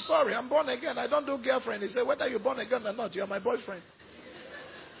 I said, I'm sorry, I'm born again. I don't do girlfriend. He said, whether you're born again or not, you're my boyfriend.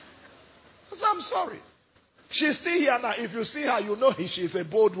 I said, I'm sorry. She's still here now. If you see her, you know she's a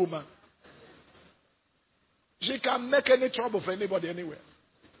bold woman. She can make any trouble for anybody anywhere.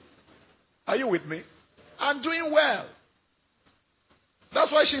 Are you with me? I'm doing well.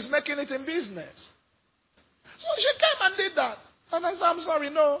 That's why she's making it in business. So she came and did that. And I said, I'm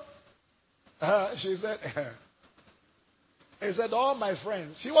sorry, no. She said, he said, all my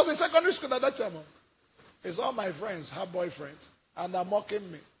friends. She was in secondary school at that time. He said, all my friends have boyfriends. And they're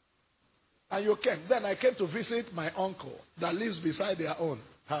mocking me. And you came. Then I came to visit my uncle that lives beside their own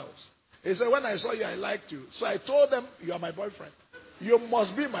house. He said, when I saw you, I liked you. So I told them, you are my boyfriend. You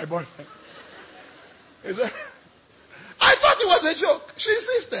must be my boyfriend. He said, I thought it was a joke. She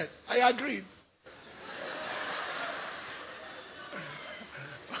insisted. I agreed.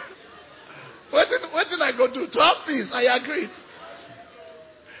 What did I go do? To have peace. I agreed.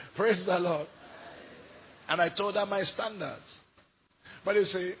 Praise the Lord. And I told her my standards. But you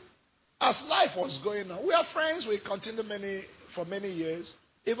see, as life was going on, we are friends. We continued for many years.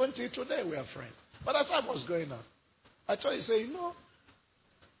 Even till today, we are friends. But as life was going on, I told her, say,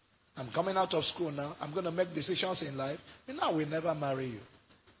 I'm coming out of school now. I'm going to make decisions in life. I will never marry you.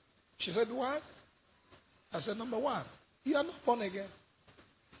 She said, why? I said, number one, you are not born again.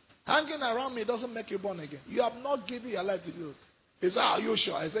 Hanging around me doesn't make you born again. You have not given your life to Jesus. He said, are you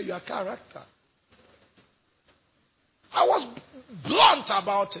sure? I said, your character. I was blunt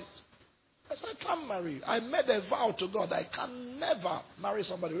about it. I said, I can't marry you. I made a vow to God. I can never marry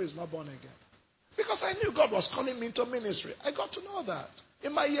somebody who is not born again. Because I knew God was calling me into ministry. I got to know that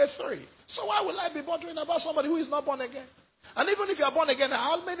in my year 3. So why will I be bothering about somebody who is not born again? And even if you are born again,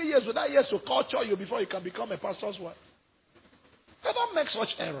 how many years would that years to culture you before you can become a pastor's wife? They don't make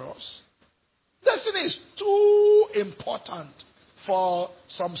such errors. Destiny is too important for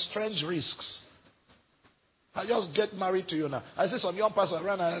some strange risks. I just get married to you now. I see some young person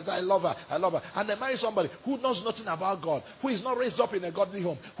around and I love her. I love her. And they marry somebody who knows nothing about God, who is not raised up in a godly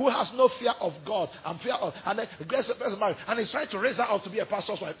home, who has no fear of God and fear of, and then gets the person married and is trying to raise her up to be a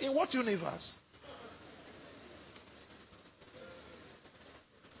pastor's wife. In what universe?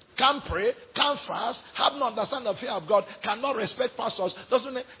 Can't pray, can't fast, have no understanding of fear of God, cannot respect pastors.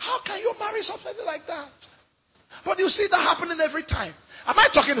 How can you marry somebody like that? But you see that happening every time. Am I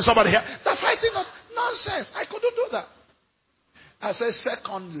talking to somebody here? They're fighting on nonsense. I couldn't do that. I said,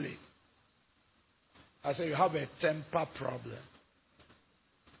 secondly, I said, you have a temper problem.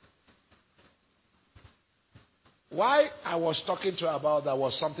 Why I was talking to her about that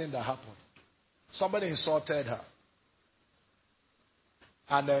was something that happened. Somebody insulted her.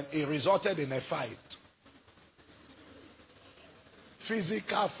 And then it resulted in a fight.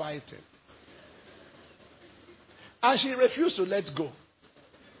 Physical fighting. And she refused to let go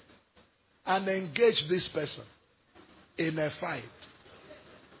and engage this person in a fight.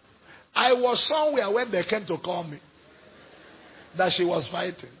 I was somewhere when they came to call me that she was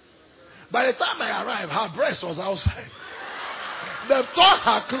fighting. By the time I arrived, her breast was outside. They tore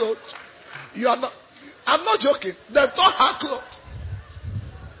her clothes. I'm not joking. They tore her clothes.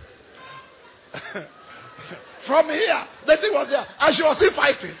 From here, the thing was there, and she was still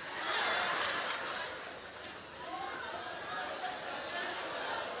fighting.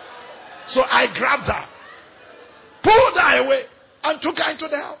 So I grabbed her, pulled her away, and took her into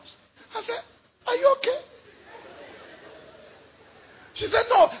the house. I said, "Are you okay?" She said,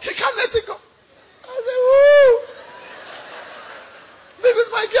 "No, he can't let it go." I said, "Woo! This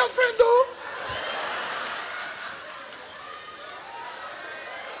is my girlfriend, though."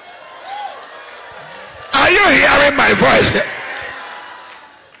 Are you hearing my voice?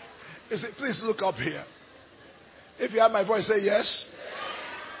 You see, please look up here. If you have my voice, say yes.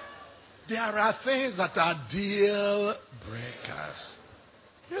 There are things that are deal breakers.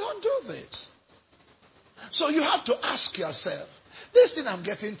 You don't do this. So you have to ask yourself, this thing I'm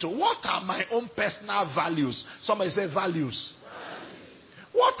getting to, what are my own personal values? Somebody say values.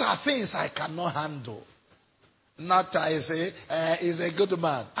 What are things I cannot handle? Not I say, he's a good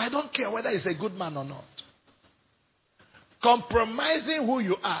man. I don't care whether he's a good man or not. Compromising who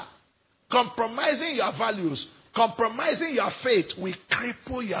you are, compromising your values, compromising your faith will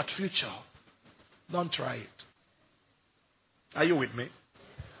cripple your future. Don't try it. Are you with me?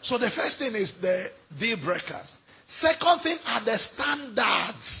 So the first thing is the deal breakers. Second thing are the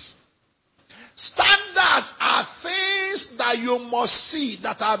standards. Standards are things that you must see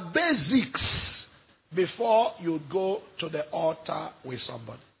that are basics before you go to the altar with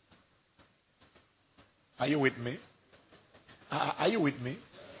somebody. Are you with me? Are you with me?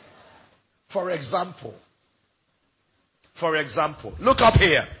 For example, look up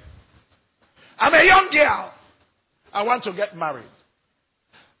here. I'm a young girl. I want to get married.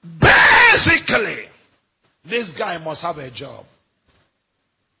 Basically, this guy must have a job.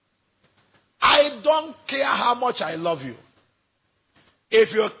 I don't care how much I love you.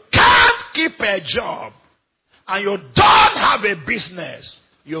 If you can't keep a job and you don't have a business,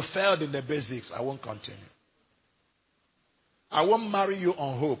 you failed in the basics. I won't continue. I won't marry you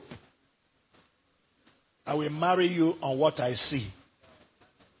on hope. I will marry you on what I see.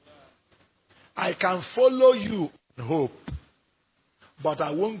 I can follow you in hope, but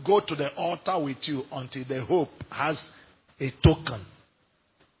I won't go to the altar with you until the hope has a token.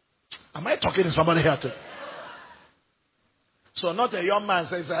 Am I talking to somebody here too? So not a young man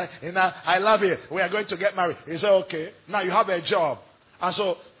says, I love you. We are going to get married. He said, okay. Now you have a job. And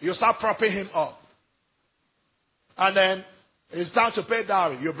so you start propping him up. And then it's time to pay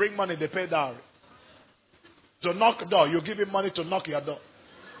dowry. You bring money, they pay dowry. To knock the door, you give him money to knock your door.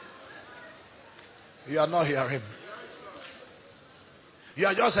 You are not hearing. You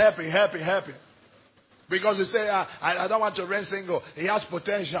are just happy. Because you say, I don't want to rent single. He has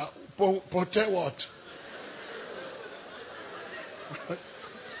potential. Potential what?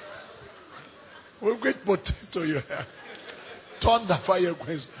 What great potential you have. Thunder fire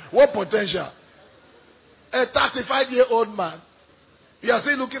queens. What potential? A 35-year-old man. You are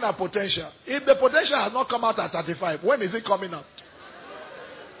still looking at potential. If the potential has not come out at 35, when is it coming out?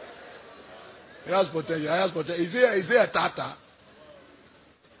 He has potential. Is he a tata?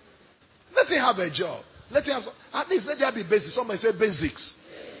 Let him have a job. Let him have at least let there be basics. Somebody say basics.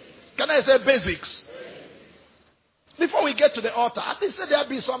 Can I say basics? Before we get to the altar, at least let there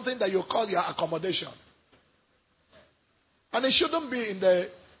be something that you call your accommodation. And it shouldn't be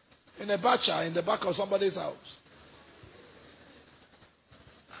in a bacha in the back of somebody's house.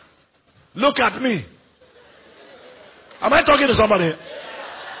 Look at me. Am I talking to somebody?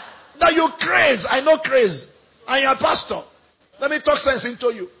 That you craze. I know craze. And you're a pastor. Let me talk sense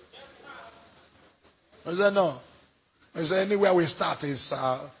into you. I said, no. I said, anywhere we start is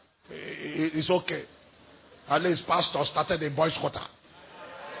it's okay. At least pastor started in boys' quarter.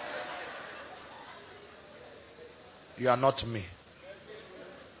 You are not me.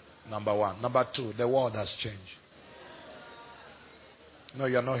 Number one. Number two, the world has changed. No,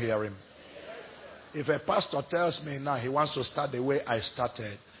 you're not hearing. If a pastor tells me now he wants to start the way I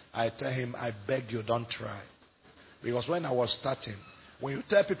started, I tell him, I beg you, don't try. Because when I was starting, when you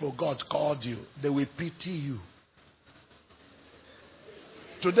tell people God called you, they will pity you.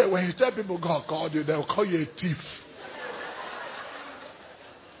 Today, when you tell people God called you, they will call you a thief.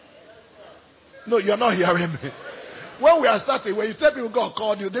 No, you're not hearing me. When we are starting, when you tell people God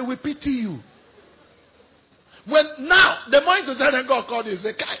called you, they will pity you. When now, the moment you tell them God called you, you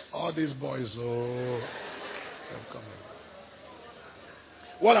say, all these boys, oh. Come on.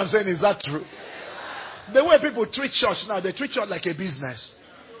 What I'm saying is that true? The way people treat church now, they treat church like a business.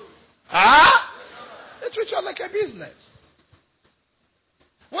 They treat church like a business.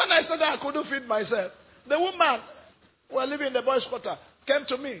 When I said that I couldn't feed myself, the woman who was living in the boys' quarter came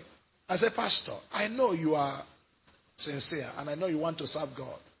to me. I said, Pastor, I know you are sincere and I know you want to serve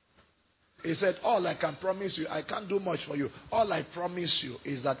God. He said, all I can promise you, I can't do much for you. All I promise you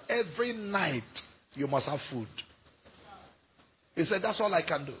is that every night you must have food. He said, that's all I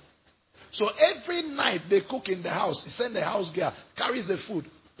can do. So every night they cook in the house. He sent the house girl, carries the food.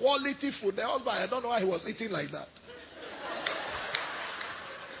 Quality food. The husband, I don't know why he was eating like that.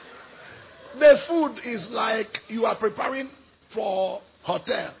 The food is like you are preparing for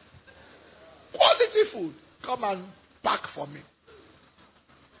hotel. Quality food. Come and pack for me.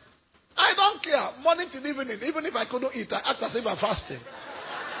 I don't care. Morning till evening. Even if I couldn't eat, I act as if I'm fasting.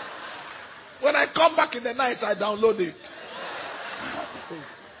 When I come back in the night, I download it.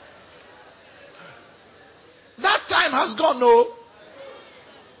 That time has gone, no.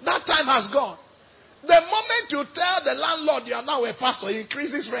 That time has gone. The moment you tell the landlord you are now a pastor, he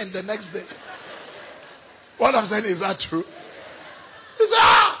increases rent the next day. What I'm saying, is that true? He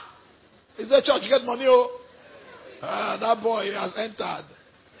said, is the church get money? That boy has entered.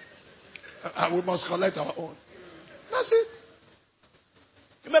 We must collect our own. That's it.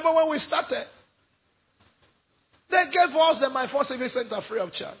 Remember when we started? They gave us the My First Civic Center free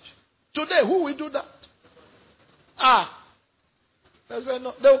of charge. Today, who will do that? They say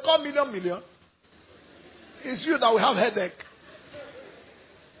no. They will call million. It's you that will have headache.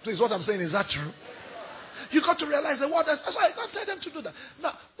 Please, what I'm saying, is that true? You got to realize the word. That's why I can't tell them to do that.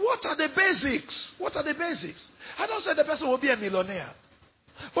 Now, what are the basics? What are the basics? I don't say the person will be a millionaire.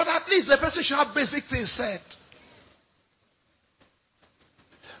 But at least the person should have basic things set.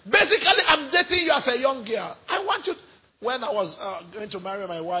 Basically, I'm dating you as a young girl. I want you. When I was going to marry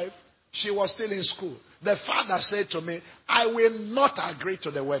my wife, she was still in school. The father said to me, I will not agree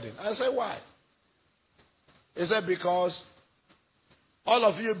to the wedding. I said, why? He said, because all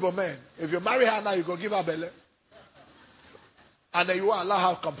of you Igbo men, if you marry her now, you go give her belly. And then you will allow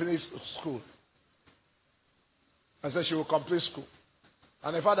her to complete school. I said, she will complete school.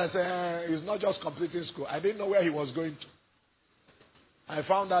 And the father said, he's not just completing school. I didn't know where he was going to. I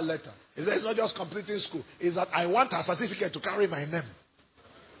found that letter. He said, it's not just completing school. It's that I want her certificate to carry my name.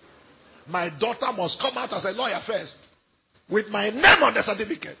 My daughter must come out as a lawyer first. With my name on the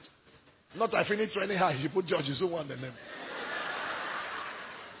certificate. Not I finished training her. She put George Isu on the name.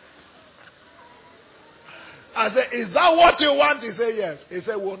 I said, is that what you want? He said, yes. He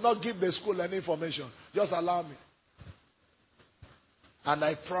said, we'll not give the school any information. Just allow me. And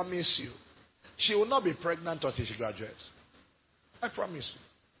I promise you, she will not be pregnant until she graduates. I promise you.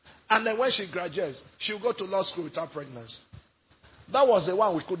 And then when she graduates, she will go to law school without pregnancy. That was the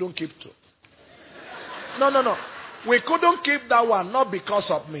one we couldn't keep to. No. We couldn't keep that one, not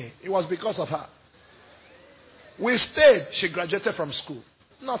because of me. It was because of her. We stayed. She graduated from school.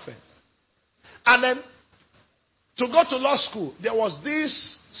 Nothing. And then, to go to law school, there was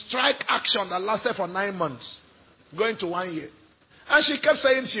this strike action that lasted for 9 months. Going to 1 year. And she kept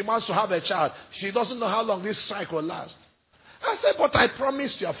saying she wants to have a child. She doesn't know how long this strike will last. I said, but I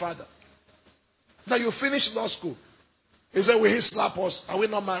promised your father that you finish law school. He said, will he slap us? Are we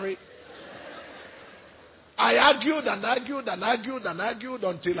not married? I argued until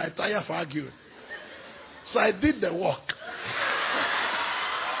I tired of arguing. So I did the work.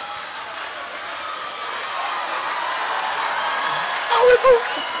 And we moved.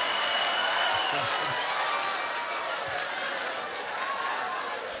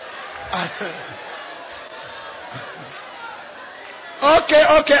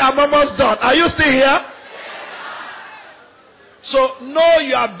 Okay, I'm almost done. Are you still here? So, know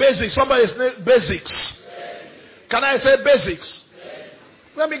your basics. Somebody say basics. Can I say basics?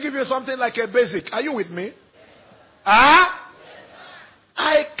 Let me give you something like a basic. Are you with me? I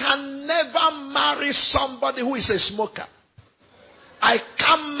can never marry somebody who is a smoker. I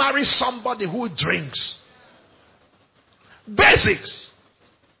can't marry somebody who drinks. Basics.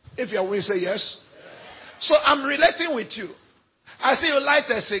 If you're willing, say yes. So I'm relating with you. I see you light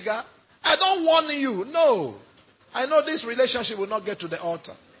a cigar. I don't warn you. No. I know this relationship will not get to the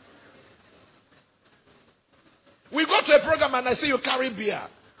altar. We go to a program and I see you carry beer.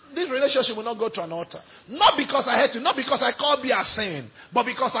 This relationship will not go to an altar. Not because I hate you, not because I call beer sin, but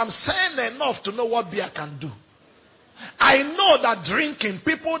because I'm sane enough to know what beer can do. I know that drinking,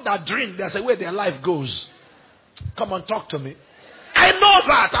 people that drink, there's a way their life goes. Come on, talk to me. I know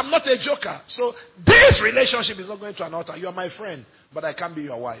that. I'm not a joker. So this relationship is not going to an altar. You are my friend, but I can't be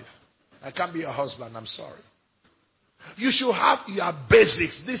your wife. I can't be your husband. I'm sorry. You should have your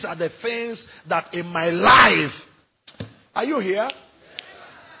basics. These are the things that in my life. Are you here?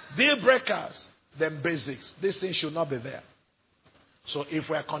 Deal breakers, then basics. These things should not be there. So if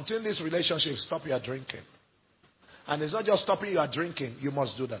we are continuing this relationship, stop your drinking. And it's not just stopping your drinking, you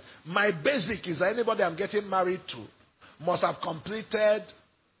must do that. My basic is that anybody I'm getting married to must have completed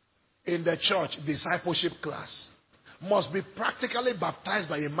in the church discipleship class. Must be practically baptized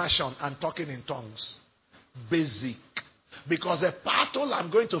by immersion and talking in tongues. Basic. Because the battle I'm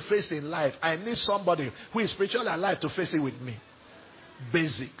going to face in life, I need somebody who is spiritually alive to face it with me.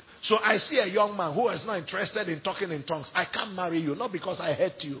 Basic. So I see a young man who is not interested in talking in tongues. I can't marry you, not because I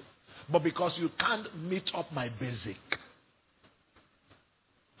hate you, but because you can't meet up my basic.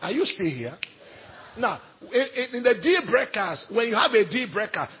 Are you still here? Now, in the deal breakers, when you have a deal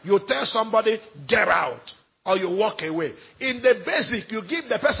breaker, you tell somebody, get out, or you walk away. In the basic, you give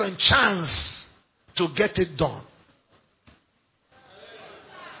the person chance to get it done.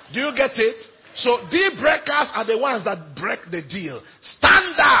 Do you get it? So deal breakers are the ones that break the deal.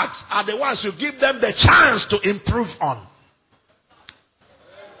 Standards are the ones you give them the chance to improve on.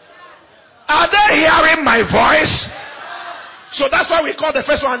 Are they hearing my voice? So that's why we call the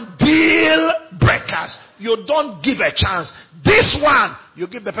first one deal breakers. You don't give a chance. This one, you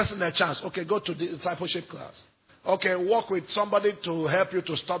give the person a chance. Okay, go to the discipleship class. Okay, work with somebody to help you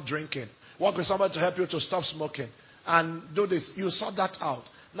to stop drinking. Work with somebody to help you to stop smoking. And do this. You sort that out.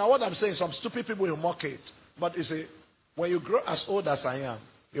 Now what I'm saying, some stupid people will mock it. But you see, when you grow as old as I am,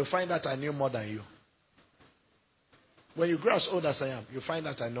 you'll find that I knew more than you. When you grow as old as I am, you find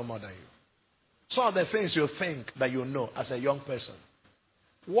that I know more than you. Some of the things you think that you know as a young person.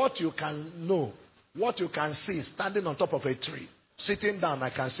 What you can know, what you can see standing on top of a tree, sitting down,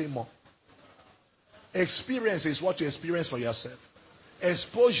 I can see more. Experience is what you experience for yourself.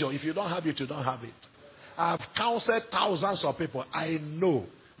 Exposure, if you don't have it, you don't have it. I've counseled thousands of people. I know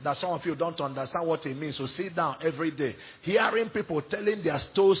that some of you don't understand what it means to sit down every day, hearing people telling their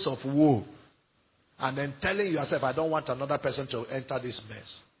stories of woe, and then telling yourself, I don't want another person to enter this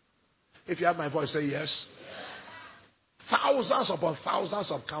mess. If you have my voice, say yes. Thousands upon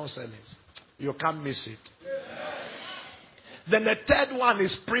thousands of counselings. You can't miss it. Then the third one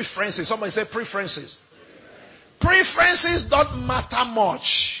is preferences. Somebody say preferences. Preferences don't matter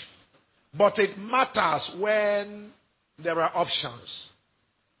much, but it matters when there are options.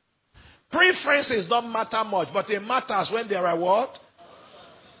 Preferences don't matter much, but it matters when there are what?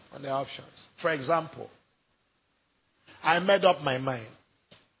 When there are options. For example, I made up my mind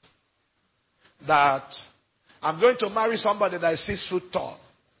that I'm going to marry somebody that is 6 foot tall.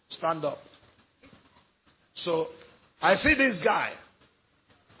 Stand up. So I see this guy.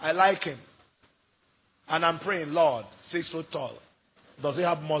 I like him. And I'm praying, Lord, 6 foot tall. Does he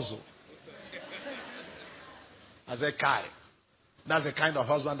have muscle? I say, Kai. That's the kind of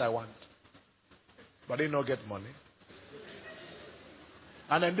husband I want. But he don't get money.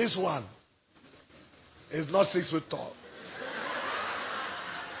 And then this one is not 6 foot tall.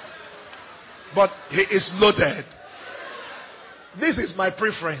 But he is loaded. This is my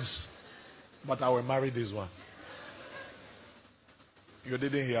preference. But I will marry this one. You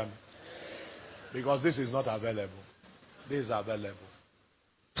didn't hear me. Because this is not available. This is available.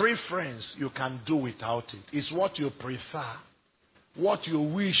 Preference, you can do without it. It's what you prefer. What you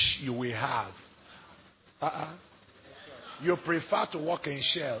wish you will have. You prefer to work in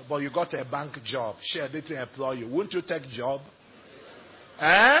Shell, but you got a bank job. Shell didn't employ you. Wouldn't you take job?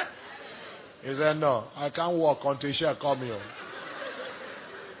 Eh? He said, no, I can't work until Shell call me home.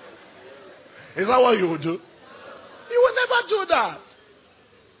 Is that what you would do? You will never do that.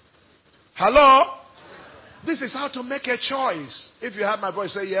 Hello? This is how to make a choice. If you have my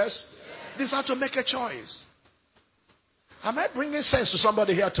voice, say yes. This is how to make a choice. Am I bringing sense to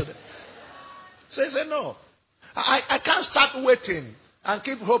somebody here today? Say no. I can't start waiting and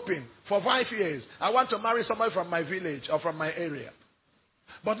keep hoping for 5 years. I want to marry somebody from my village or from my area.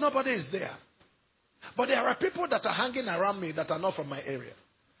 But nobody is there. But there are people that are hanging around me that are not from my area.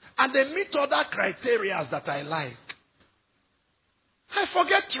 And they meet other criteria that I like. I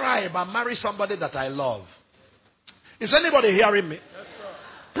forget tribe and marry somebody that I love. Is anybody hearing me? Yes, sir.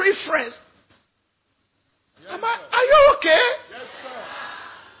 Preference. Yes, are you okay? Yes, sir.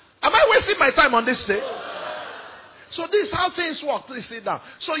 Am I wasting my time on this stage? So this is how things work. Please sit down.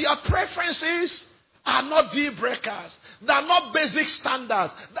 So your preferences are not deal breakers. They are not basic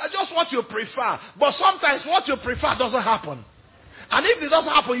standards. They are just what you prefer. But sometimes what you prefer doesn't happen. And if it doesn't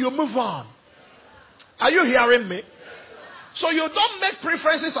happen, you move on. Are you hearing me? So you don't make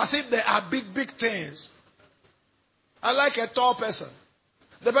preferences as if they are big, big things. I like a tall person.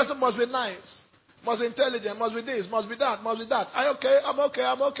 The person must be nice. Must be intelligent, must be this, must be that, must be that. I'm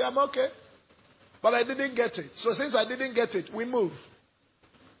okay. But I didn't get it. So since I didn't get it, we move.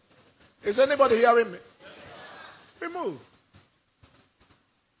 Is anybody hearing me? We move.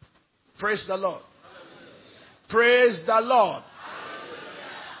 Praise the Lord. Praise the Lord.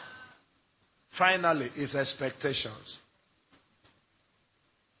 Finally, it's expectations.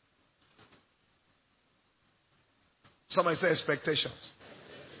 Somebody say expectations.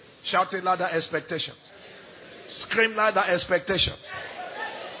 Shout it louder, expectations. Scream louder, expectations.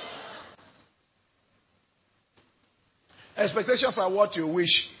 Expectations are what you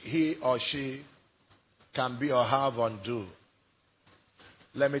wish he or she can be or have or do.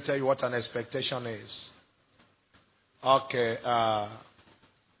 Let me tell you what an expectation is. Okay, I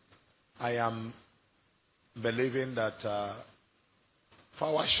am believing that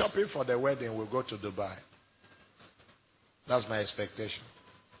for our shopping for the wedding, we'll go to Dubai. That's my expectation.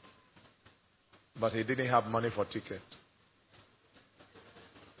 But he didn't have money for ticket.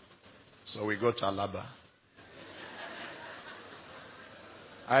 So we go to Alaba.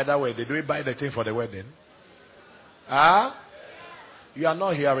 Either way, did we buy the thing for the wedding? You are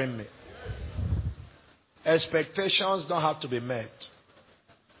not hearing me. Expectations don't have to be met.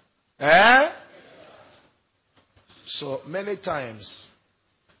 So many times,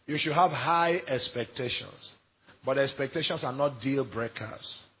 you should have high expectations. But expectations are not deal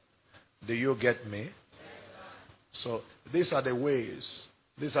breakers. Do you get me? So these are the ways,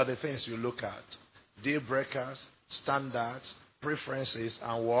 these are the things you look at. Deal breakers, standards, preferences,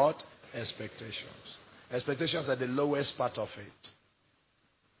 and what? Expectations. Expectations are the lowest part of it.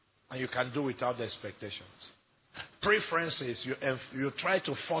 And you can do without the expectations. Preferences, you try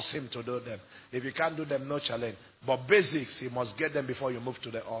to force him to do them. If you can't do them, no challenge. But basics, you must get them before you move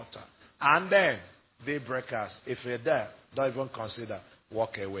to the altar. And then, deal breakers, if you're there, don't even consider,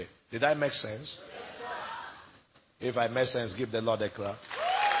 walk away. Did I make sense? If I make sense, give the Lord a clap.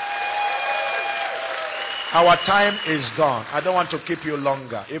 Our time is gone. I don't want to keep you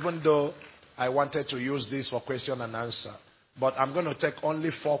longer, even though I wanted to use this for question and answer. But I'm going to take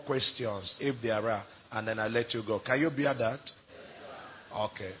only 4 questions, if there are, and then I'll let you go. Can you bear that?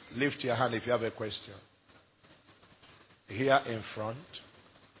 Okay. Lift your hand if you have a question. Here in front.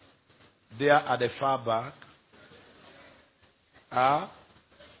 There at the far back.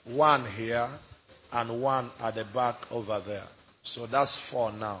 1 here and 1 at the back over there. So that's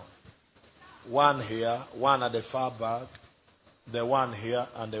 4 now. 1 here, 1 at the far back, the 1 here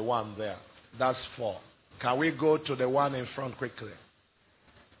and the 1 there. That's 4. Can we go to the 1 in front quickly?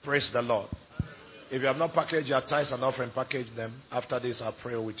 Praise the Lord. If you have not packaged your tithes and offering, package them. After this, I'll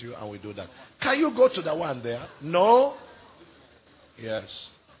pray with you and we do that. Can you go to the 1 there? No?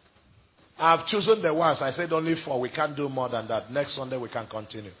 Yes. I've chosen the ones. I said only 4. We can't do more than that. Next Sunday we can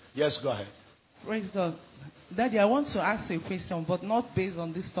continue. Yes, go ahead. Praise God. Daddy, I want to ask a question, but not based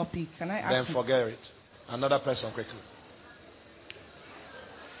on this topic. Can I ask? Then forget it. Another person quickly.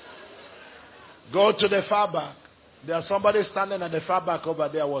 Go to the far back. There's somebody standing at the far back over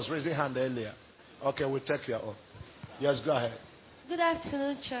there was raising hand earlier. Okay, we'll take your own. Yes, go ahead. Good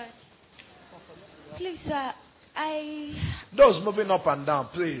afternoon, church. Please, sir, Those moving up and down,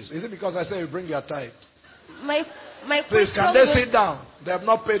 please. Is it because I say you bring your tithe? My please, can they sit down? They have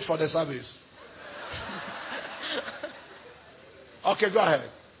not paid for the service. Okay, go ahead.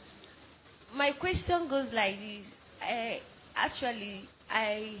 My question goes like this. I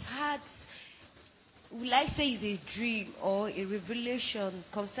had, will I say it's a dream or a revelation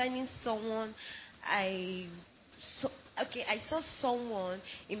concerning someone I saw someone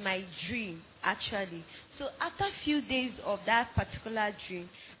in my dream, actually. So after a few days of that particular dream,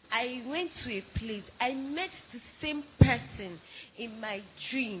 I went to a place. I met the same person in my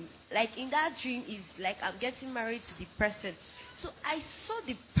dream. Like in that dream, is like I'm getting married to the person. So I saw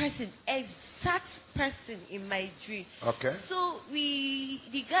the person, exact person in my dream. Okay. So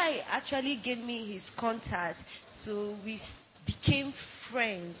the guy actually gave me his contact. So we became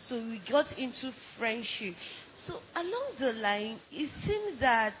friends. So we got into friendship. So along the line, it seems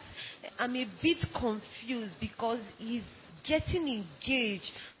that I'm a bit confused because he's getting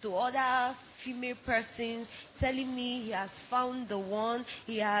engaged to other female persons, telling me he has found the one,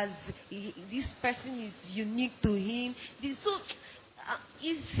 this person is unique to him. So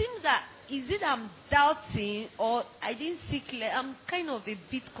it seems that, is it I'm doubting or I didn't see clear? I'm kind of a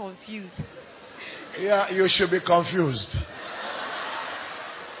bit confused. Yeah, you should be confused.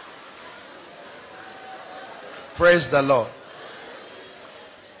 Praise the Lord.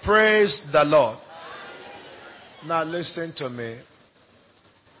 Praise the Lord. Now listen to me.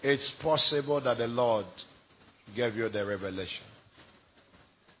 It's possible that the Lord gave you the revelation.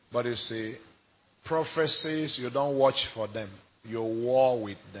 But you see, Prophecies, you don't watch for them. You war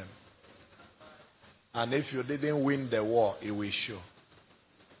with them. And if you didn't win the war, it will show.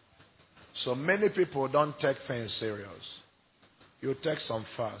 So many people don't take things serious. You take some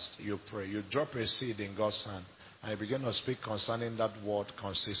fast, you pray, you drop a seed in God's hand, and you begin to speak concerning that word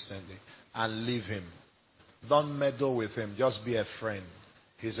consistently, and leave him. Don't meddle with him, just be a friend.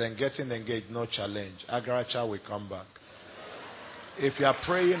 He's getting engaged, no challenge. Agaracha will come back. If you are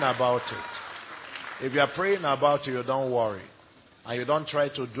praying about it, you don't worry. And you don't try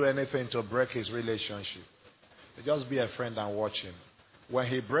to do anything to break his relationship. You just be a friend and watch him. When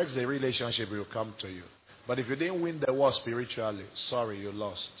he breaks the relationship, he will come to you. But if you didn't win the war spiritually, sorry, you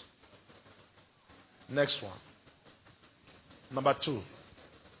lost. Next one. Number 2.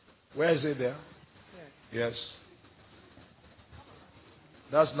 Where is it there? Yes.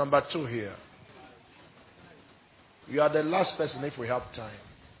 That's number 2 here. You are the last person if we have time.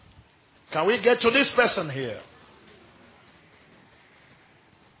 Can we get to this person here?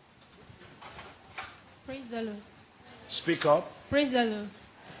 Praise the Lord. Speak up. Praise the Lord.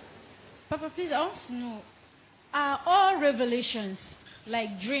 Papa, please, I want to know, are all revelations,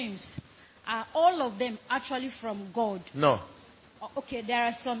 like dreams, are all of them actually from God? No. Okay, there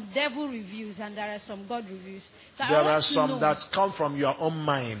are some devil reviews and there are some God reviews. So There are some that come from your own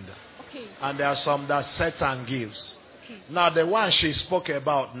mind. Okay. And there are some that Satan gives. Okay. Now, the one she spoke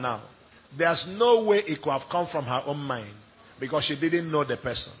about now, there's no way it could have come from her own mind because she didn't know the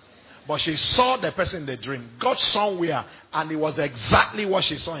person. But she saw the person in the dream, got somewhere, and it was exactly what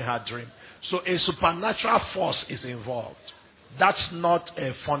she saw in her dream. So a supernatural force is involved. That's not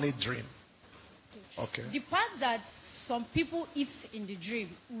a funny dream. Okay. The part that some people eat in the dream,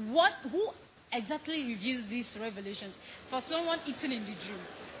 who exactly reviews these revelations for someone eating in the dream?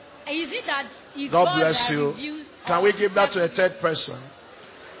 Is it that it's God bless that you. reviews? Can we give that to a third person?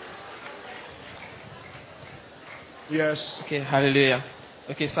 Yes. Okay, hallelujah.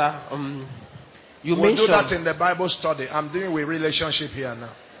 Okay, sir. You We'll mentioned do that in the Bible study. I'm dealing with relationship here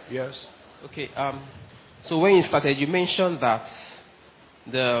now. Yes. Okay. So when you started, you mentioned that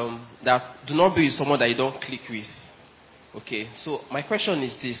that do not be with someone that you don't click with. Okay. So my question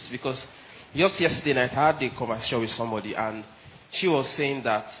is this, because just yesterday night I had a conversation with somebody, and she was saying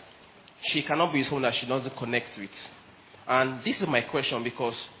that she cannot be with someone that she doesn't connect with. And this is my question,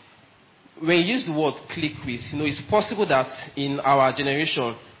 because when you use the word click with, it's possible that in our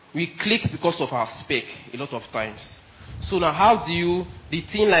generation we click because of our spec a lot of times. So now, how do you, the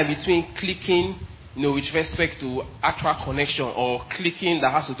thin line between clicking, with respect to actual connection, or clicking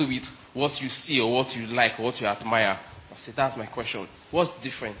that has to do with what you see or what you like or what you admire? I said, that's my question. What's the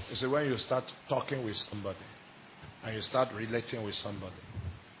difference? You see, when you start talking with somebody and you start relating with somebody,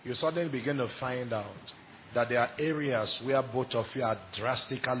 you suddenly begin to find out that there are areas where both of you are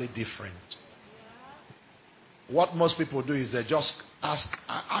drastically different. What most people do is they just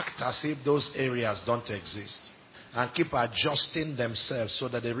act as if those areas don't exist and keep adjusting themselves so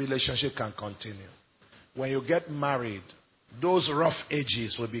that the relationship can continue. When you get married, those rough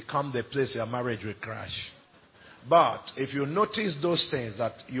edges will become the place your marriage will crash. But if you notice those things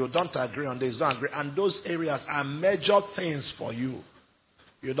that you don't agree on this, don't agree, and those areas are major things for you,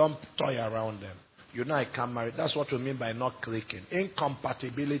 you don't toy around them. I can't marry. That's what we mean by not clicking.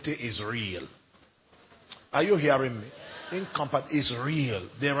 Incompatibility is real. Are you hearing me? Incompatibility is real.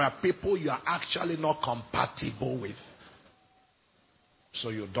 There are people you are actually not compatible with. So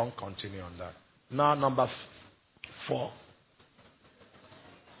you don't continue on that. Now, number 4.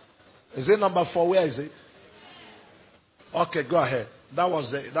 Is it number 4? Where is it? Okay, go ahead.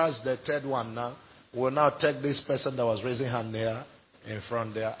 That's the third one now. We'll now take this person that was raising hand there in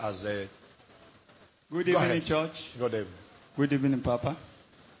front there as a... Good evening, church. Good evening. Good evening, Papa.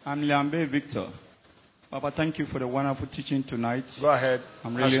 I'm Liambe Victor. Papa, thank you for the wonderful teaching tonight. Go ahead.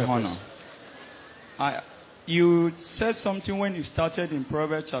 I'm really honored. You said something when you started in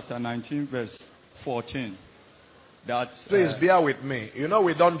Proverbs chapter 19, verse 14. That, please bear with me.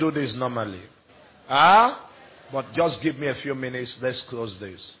 We don't do this normally. But just give me a few minutes. Let's close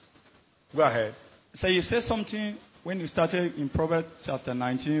this. Go ahead. So you said something when you started in Proverbs chapter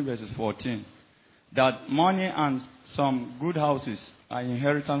 19, verses 14. That money and some good houses are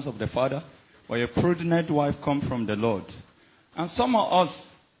inheritance of the father, but a prudent wife comes from the Lord. And some of us,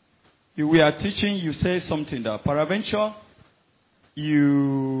 we are teaching, you say something that peradventure,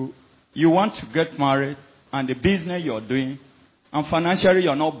 you want to get married, and the business you're doing, and financially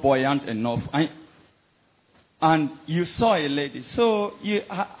you're not buoyant enough. And you saw a lady. So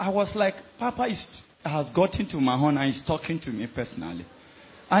I was like, Papa has gotten to my home and he's talking to me personally.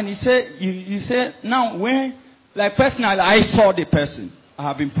 And he said, you said, now when, like personally, I saw the person. I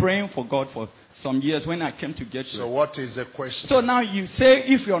have been praying for God for some years when I came to get So you. what is the question? So now you say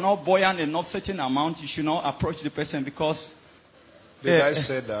if you're not buoyant enough certain amount, you should not approach the person because Did I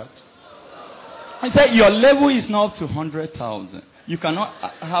say that? I said your level is not up to 100,000. You cannot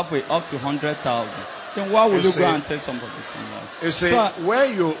have it up to 100,000. Then why will you go and tell somebody something? You see, So,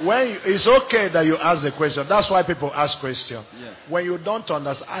 when you it's okay that you ask the question. That's why people ask questions. Yeah. When you don't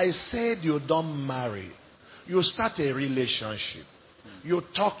understand, I said you don't marry. You start a relationship. You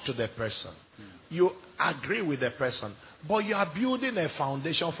talk to the person. You agree with the person. But you are building a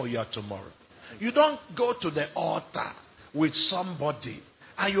foundation for your tomorrow. You don't go to the altar with somebody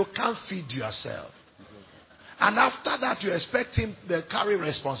and you can't feed yourself. And after that, you expect him to carry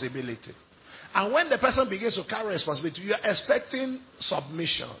responsibility. And when the person begins to carry responsibility, you are expecting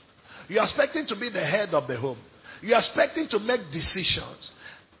submission. You are expecting to be the head of the home. You are expecting to make decisions.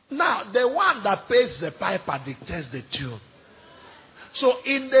 Now, the one that pays the piper dictates the tune. So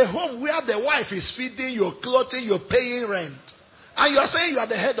in the home where the wife is feeding you, clothing, you're paying rent, and you are saying you are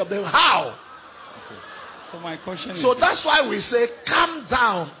the head of the home, how? okay. So my question is... So that's why we say calm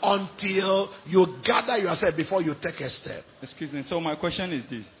down until you gather yourself before you take a step. Excuse me. So my question is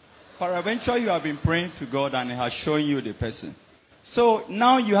this. Peradventure you have been praying to God and He has shown you the person. So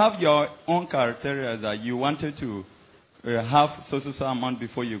now you have your own criteria that you wanted to have so amount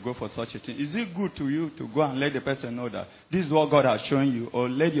before you go for such a thing. Is it good to you to go and let the person know that this is what God has shown you, or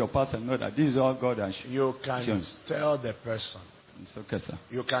let your person know that this is what God has shown you? You can tell the person. It's okay, sir.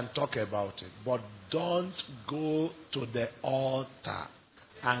 You can talk about it, but don't go to the altar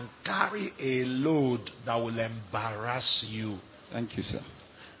and carry a load that will embarrass you. Thank you, sir.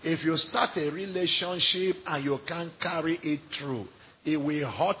 If you start a relationship and you can't carry it through, it will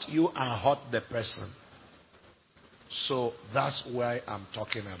hurt you and hurt the person. So that's why I'm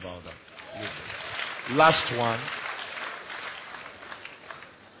talking about that. Last one.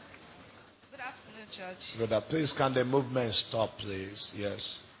 Good afternoon, Church. Brother, please can the movement stop, please?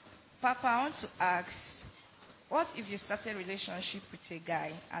 Yes. Papa, I want to ask, what if you start a relationship with a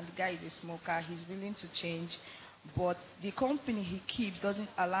guy and the guy is a smoker, he's willing to change, but the company he keeps doesn't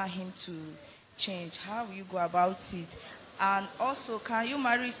allow him to change? How will you go about it? And also, can you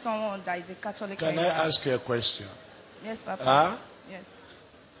marry someone that is a Catholic? Can I ask you a question? Yes, Papa. Yes.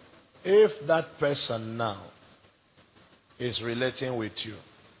 If that person now is relating with you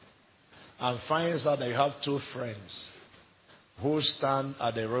and finds out that you have two friends who stand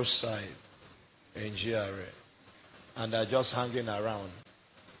at the roadside in GRA and are just hanging around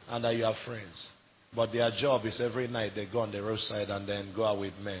and that you are friends, but their job is every night they go on the roadside and then go out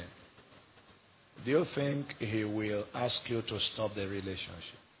with men, do you think he will ask you to stop the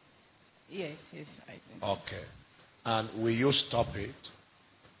relationship? Yes, I think. Okay. And will you stop it?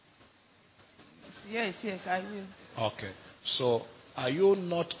 Yes, I will. Okay. So, are you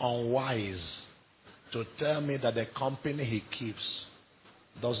not unwise to tell me that the company he keeps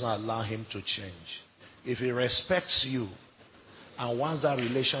doesn't allow him to change? If he respects you and wants that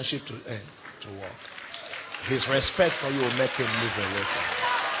relationship to end, to work, his respect for you will make him move away from you.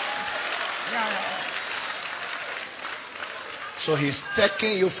 Yeah. So he's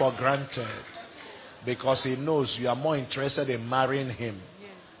taking you for granted because he knows you are more interested in marrying him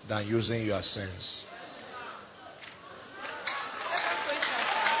than using your sense.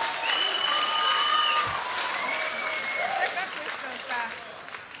 Second question, sir.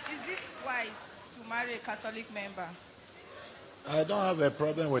 Is this wise to marry a Catholic member? I don't have a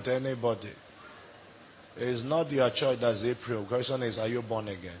problem with anybody. It is not your choice that's the The question is, are you born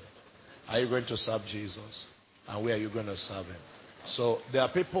again? Are you going to serve Jesus? And where are you going to serve him? So there are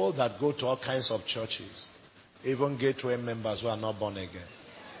people that go to all kinds of churches, even gateway members who are not born again.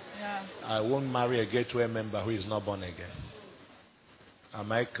 Yeah. I won't marry a gateway member who is not born again.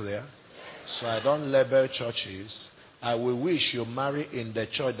 Am I clear? So I don't label churches. I will wish you marry in the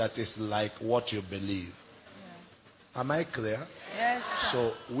church that is like what you believe. Yeah. Am I clear? Yes,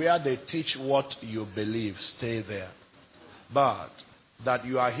 sir. So where they teach what you believe, stay there. But that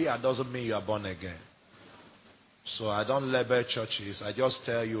you are here doesn't mean you are born again. So I don't label churches. I just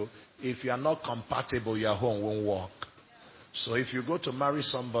tell you, if you are not compatible, your home won't work. So if you go to marry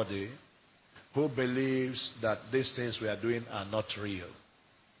somebody who believes that these things we are doing are not real,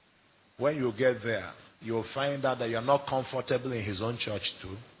 when you get there, you'll find out that you're not comfortable in his own church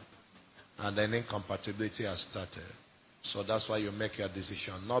too. And then incompatibility has started. So that's why you make your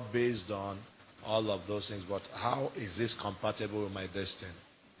decision. Not based on all of those things, but how is this compatible with my destiny?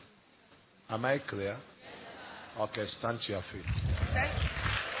 Am I clear? Okay, stand to your feet.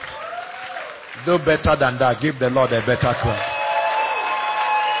 Do better than that. Give the Lord a better clap.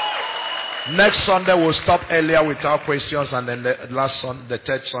 Next Sunday we'll stop earlier with our questions, and then the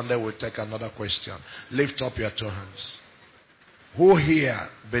third Sunday we'll take another question. Lift up your two hands. Who here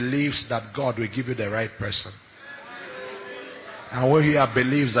believes that God will give you the right person? And who here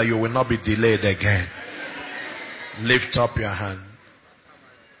believes that you will not be delayed again? Lift up your hand.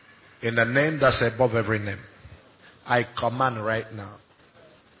 In the name that's above every name, I command right now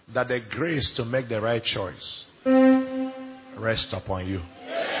that the grace to make the right choice rest upon you.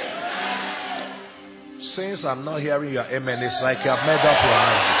 Since I'm not hearing your amen, it's like you have made up your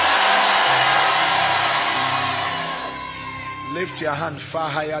mind. Lift your hand far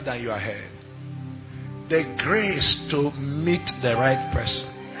higher than your head. The grace to meet the right person,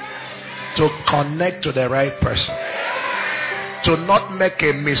 to connect to the right person, to not make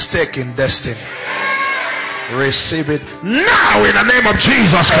a mistake in destiny. Receive it now in the name of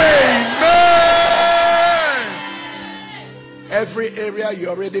Jesus Christ. Amen. Every area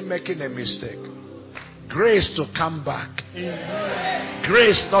you're already making a mistake. Grace to come back. Amen.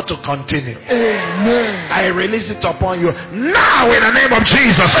 Grace not to continue. Amen. I release it upon you now in the name of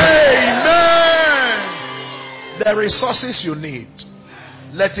Jesus. Amen. The resources you need,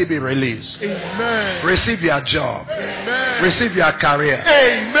 let it be released. Amen. Receive your job. Amen. Receive your career.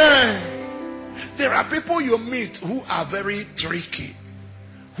 Amen. There are people you meet who are very tricky,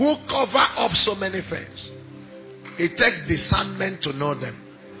 who cover up so many things. It takes discernment to know them.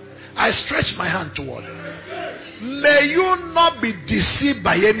 I stretch my hand toward you. May you not be deceived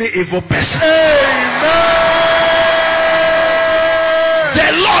by any evil person. Amen.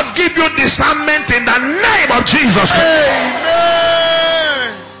 The Lord give you discernment in the name of Jesus.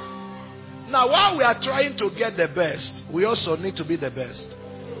 Amen. Now, while we are trying to get the best, we also need to be the best.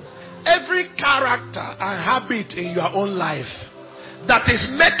 Every character and habit in your own life that is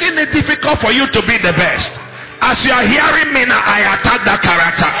making it difficult for you to be the best, as you are hearing me now, I attack that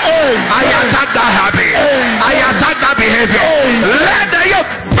character. Amen. I attack that habit. Amen. I attack that behavior. Amen. Let the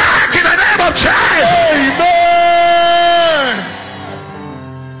yoke back in the name of Jesus.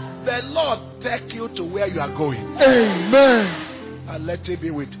 Amen. The Lord take you to where you are going. Amen. And let it be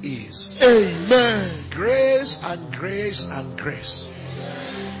with ease. Amen. Grace and grace and grace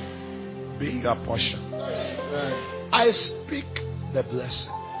be your portion. Amen. I speak the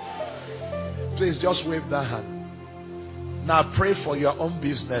blessing. Please just wave that hand. Now pray for your own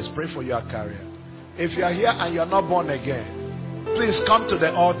business. Pray for your career. If you are here and you are not born again, please come to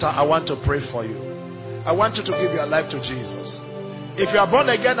the altar. I want to pray for you. I want you to give your life to Jesus. If you are born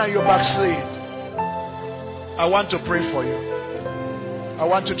again and you backslid, I want to pray for you. I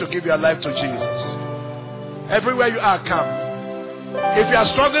want you to give your life to Jesus. Everywhere you are, come. If you are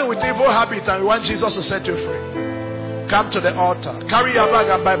struggling with evil habits and you want Jesus to set you free, come to the altar. Carry your bag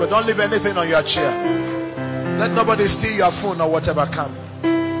and Bible. Don't leave anything on your chair. Let nobody steal your phone or whatever. Come.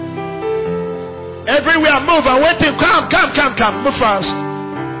 Everywhere, move. I'm waiting. Come. Move fast.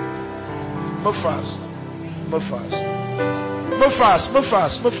 Move fast. Move fast. Move fast. Move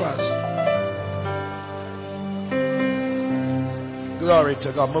fast. Move fast. Glory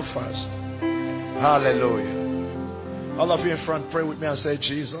to God. Move fast. Hallelujah. All of you in front, pray with me and say,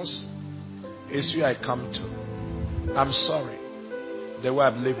 Jesus, it's you I come to. I'm sorry the way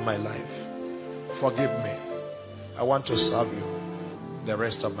I've lived my life. Forgive me. I want to serve you the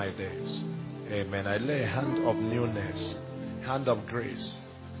rest of my days. Amen. I lay a hand of newness, hand of grace,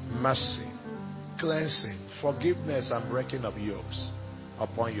 mercy, cleansing, forgiveness, and breaking of yokes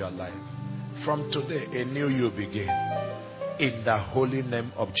upon your life. From today, a new you begin. In the holy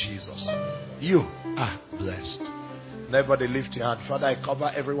name of Jesus. You are blessed. Nobody lift your hand. Father, I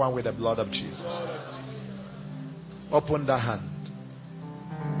cover everyone with the blood of Jesus. Open the hand.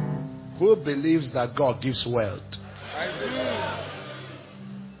 Who believes that God gives wealth? I do.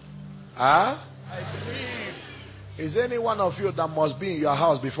 Huh? I believe. Is any one of you that must be in your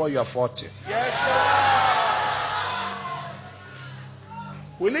house before you are 40? Yes,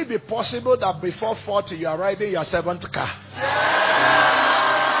 sir. Will it be possible that before 40 you are riding your 7th car?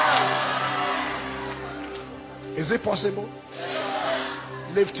 Is it possible?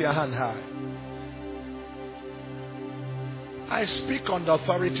 Lift your hand high. I speak on the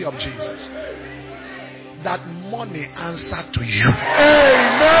authority of Jesus that money answer to you.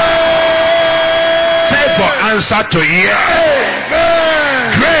 Amen. Favor answer to you.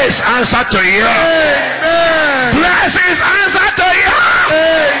 Amen. Grace answer to you. Amen. Blessings answer to you.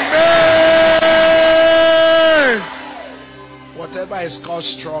 Amen. Whatever is called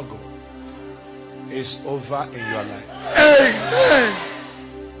struggle is over in your life. Amen.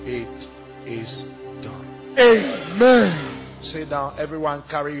 It is done. Amen. Sit down. Everyone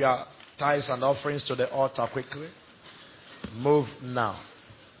carry your tithes and offerings to the altar quickly. Move now.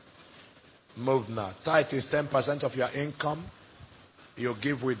 Move now. Tithe is 10% of your income. You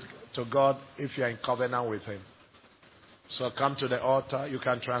give to God if you are in covenant with Him. So come to the altar. You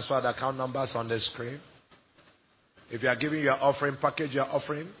can transfer the account numbers on the screen. If you are giving your offering, package your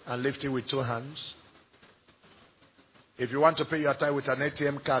offering and lift it with 2 hands. If you want to pay your tithe with an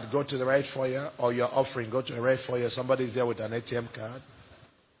ATM card, go to the right foyer, or your offering, go to the right foyer. Somebody is there with an ATM card.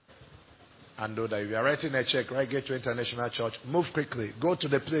 And do that. If you are writing a check, write Gateway International Church. Move quickly. Go to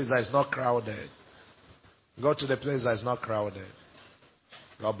the place that is not crowded. Go to the place that is not crowded.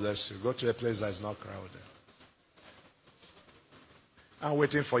 God bless you. Go to a place that is not crowded. I'm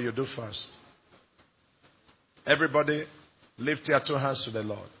waiting for you. Do first. Everybody, lift your 2 hands to the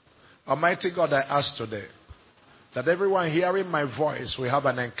Lord. Almighty God, I ask today that everyone hearing my voice will have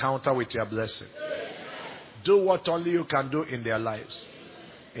an encounter with your blessing. Do what only you can do in their lives.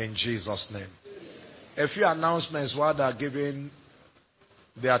 In Jesus' name. A few announcements while they are giving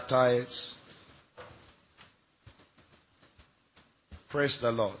their tithes. Praise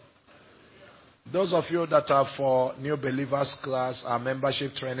the Lord. Those of you that are for new believers class, our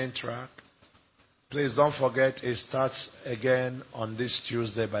membership training track, please don't forget it starts again on this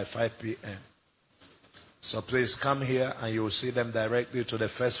Tuesday by 5 p.m. So please come here and you will see them directly to the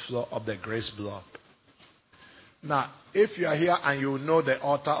first floor of the Grace Block. Now, if you are here and you know the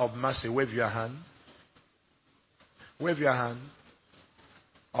altar of mercy, wave your hand. Wave your hand.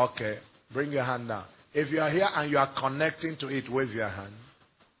 Okay. Bring your hand down. If you are here and you are connecting to it, wave your hand.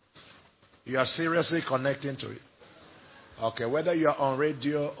 You are seriously connecting to it. Okay. Whether you are on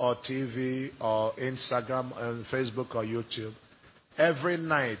radio or TV or Instagram and Facebook or YouTube, every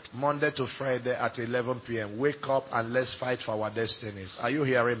night, Monday to Friday at 11 p.m., wake up and let's fight for our destinies. Are you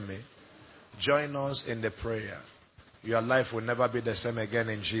hearing me? Join us in the prayer. Your life will never be the same again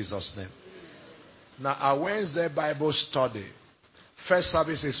in Jesus' name. Now, our Wednesday Bible study. First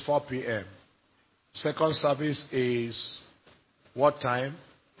service is 4 p.m. Second service is what time?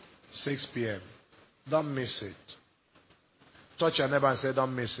 6 p.m. Don't miss it. Touch your neighbor and say,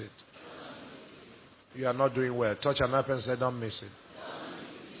 don't miss it. You are not doing well. Touch your neighbor and say, don't miss it.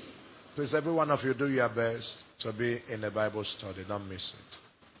 Please, every one of you do your best to be in the Bible study. Don't miss it.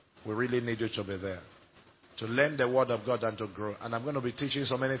 We really need you to be there, to learn the Word of God and to grow. And I'm going to be teaching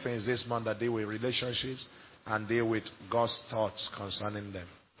so many things this month that deal with relationships and deal with God's thoughts concerning them.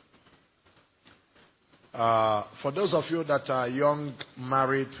 For those of you that are young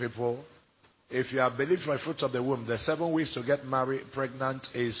married people, if you have believed for the fruit of the womb, the 7 weeks to get married,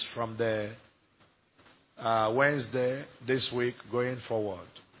 pregnant is from the Wednesday this week going forward.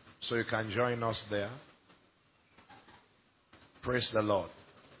 So you can join us there. Praise the Lord.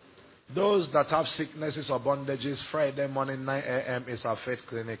 Those that have sicknesses or bondages, Friday morning 9 a.m. is our faith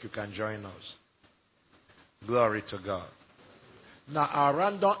clinic. You can join us. Glory to God. Now our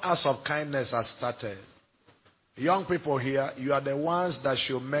random acts of kindness has started. Young people here, you are the ones that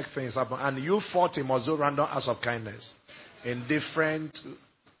should make things happen. And you 40 must do random acts of kindness in different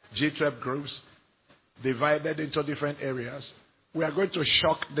G12 groups, divided into different areas. We are going to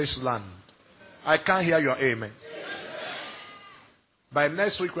shock this land. I can't hear your amen. By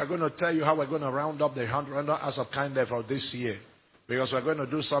next week, we're going to tell you how we're going to round up the 100 random acts of kindness for this year. Because we're going to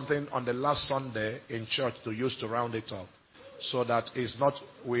do something on the last Sunday in church to use to round it up. So that it's not,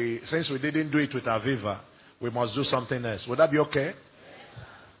 since we didn't do it with Aviva, we must do something else. Would that be okay?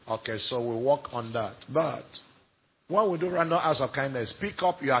 Okay, so we'll work on that. But when we do random acts of kindness, pick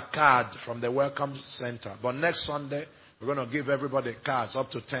up your card from the Welcome Center. But next Sunday, we're going to give everybody cards, up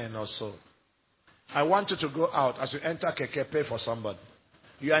to 10 or so. I want you to go out. As you enter Keke, pay for somebody.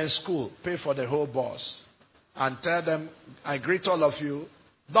 You are in school, pay for the whole bus. And tell them, I greet all of you.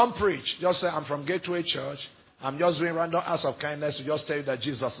 Don't preach. Just say, I'm from Gateway Church. I'm just doing random acts of kindness to just tell you that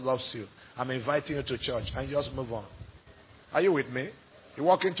Jesus loves you. I'm inviting you to church. And just move on. Are you with me? You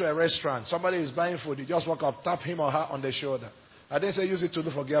walk into a restaurant. Somebody is buying food. You just walk up, tap him or her on the shoulder. I didn't say use it to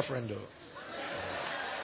do for girlfriend though.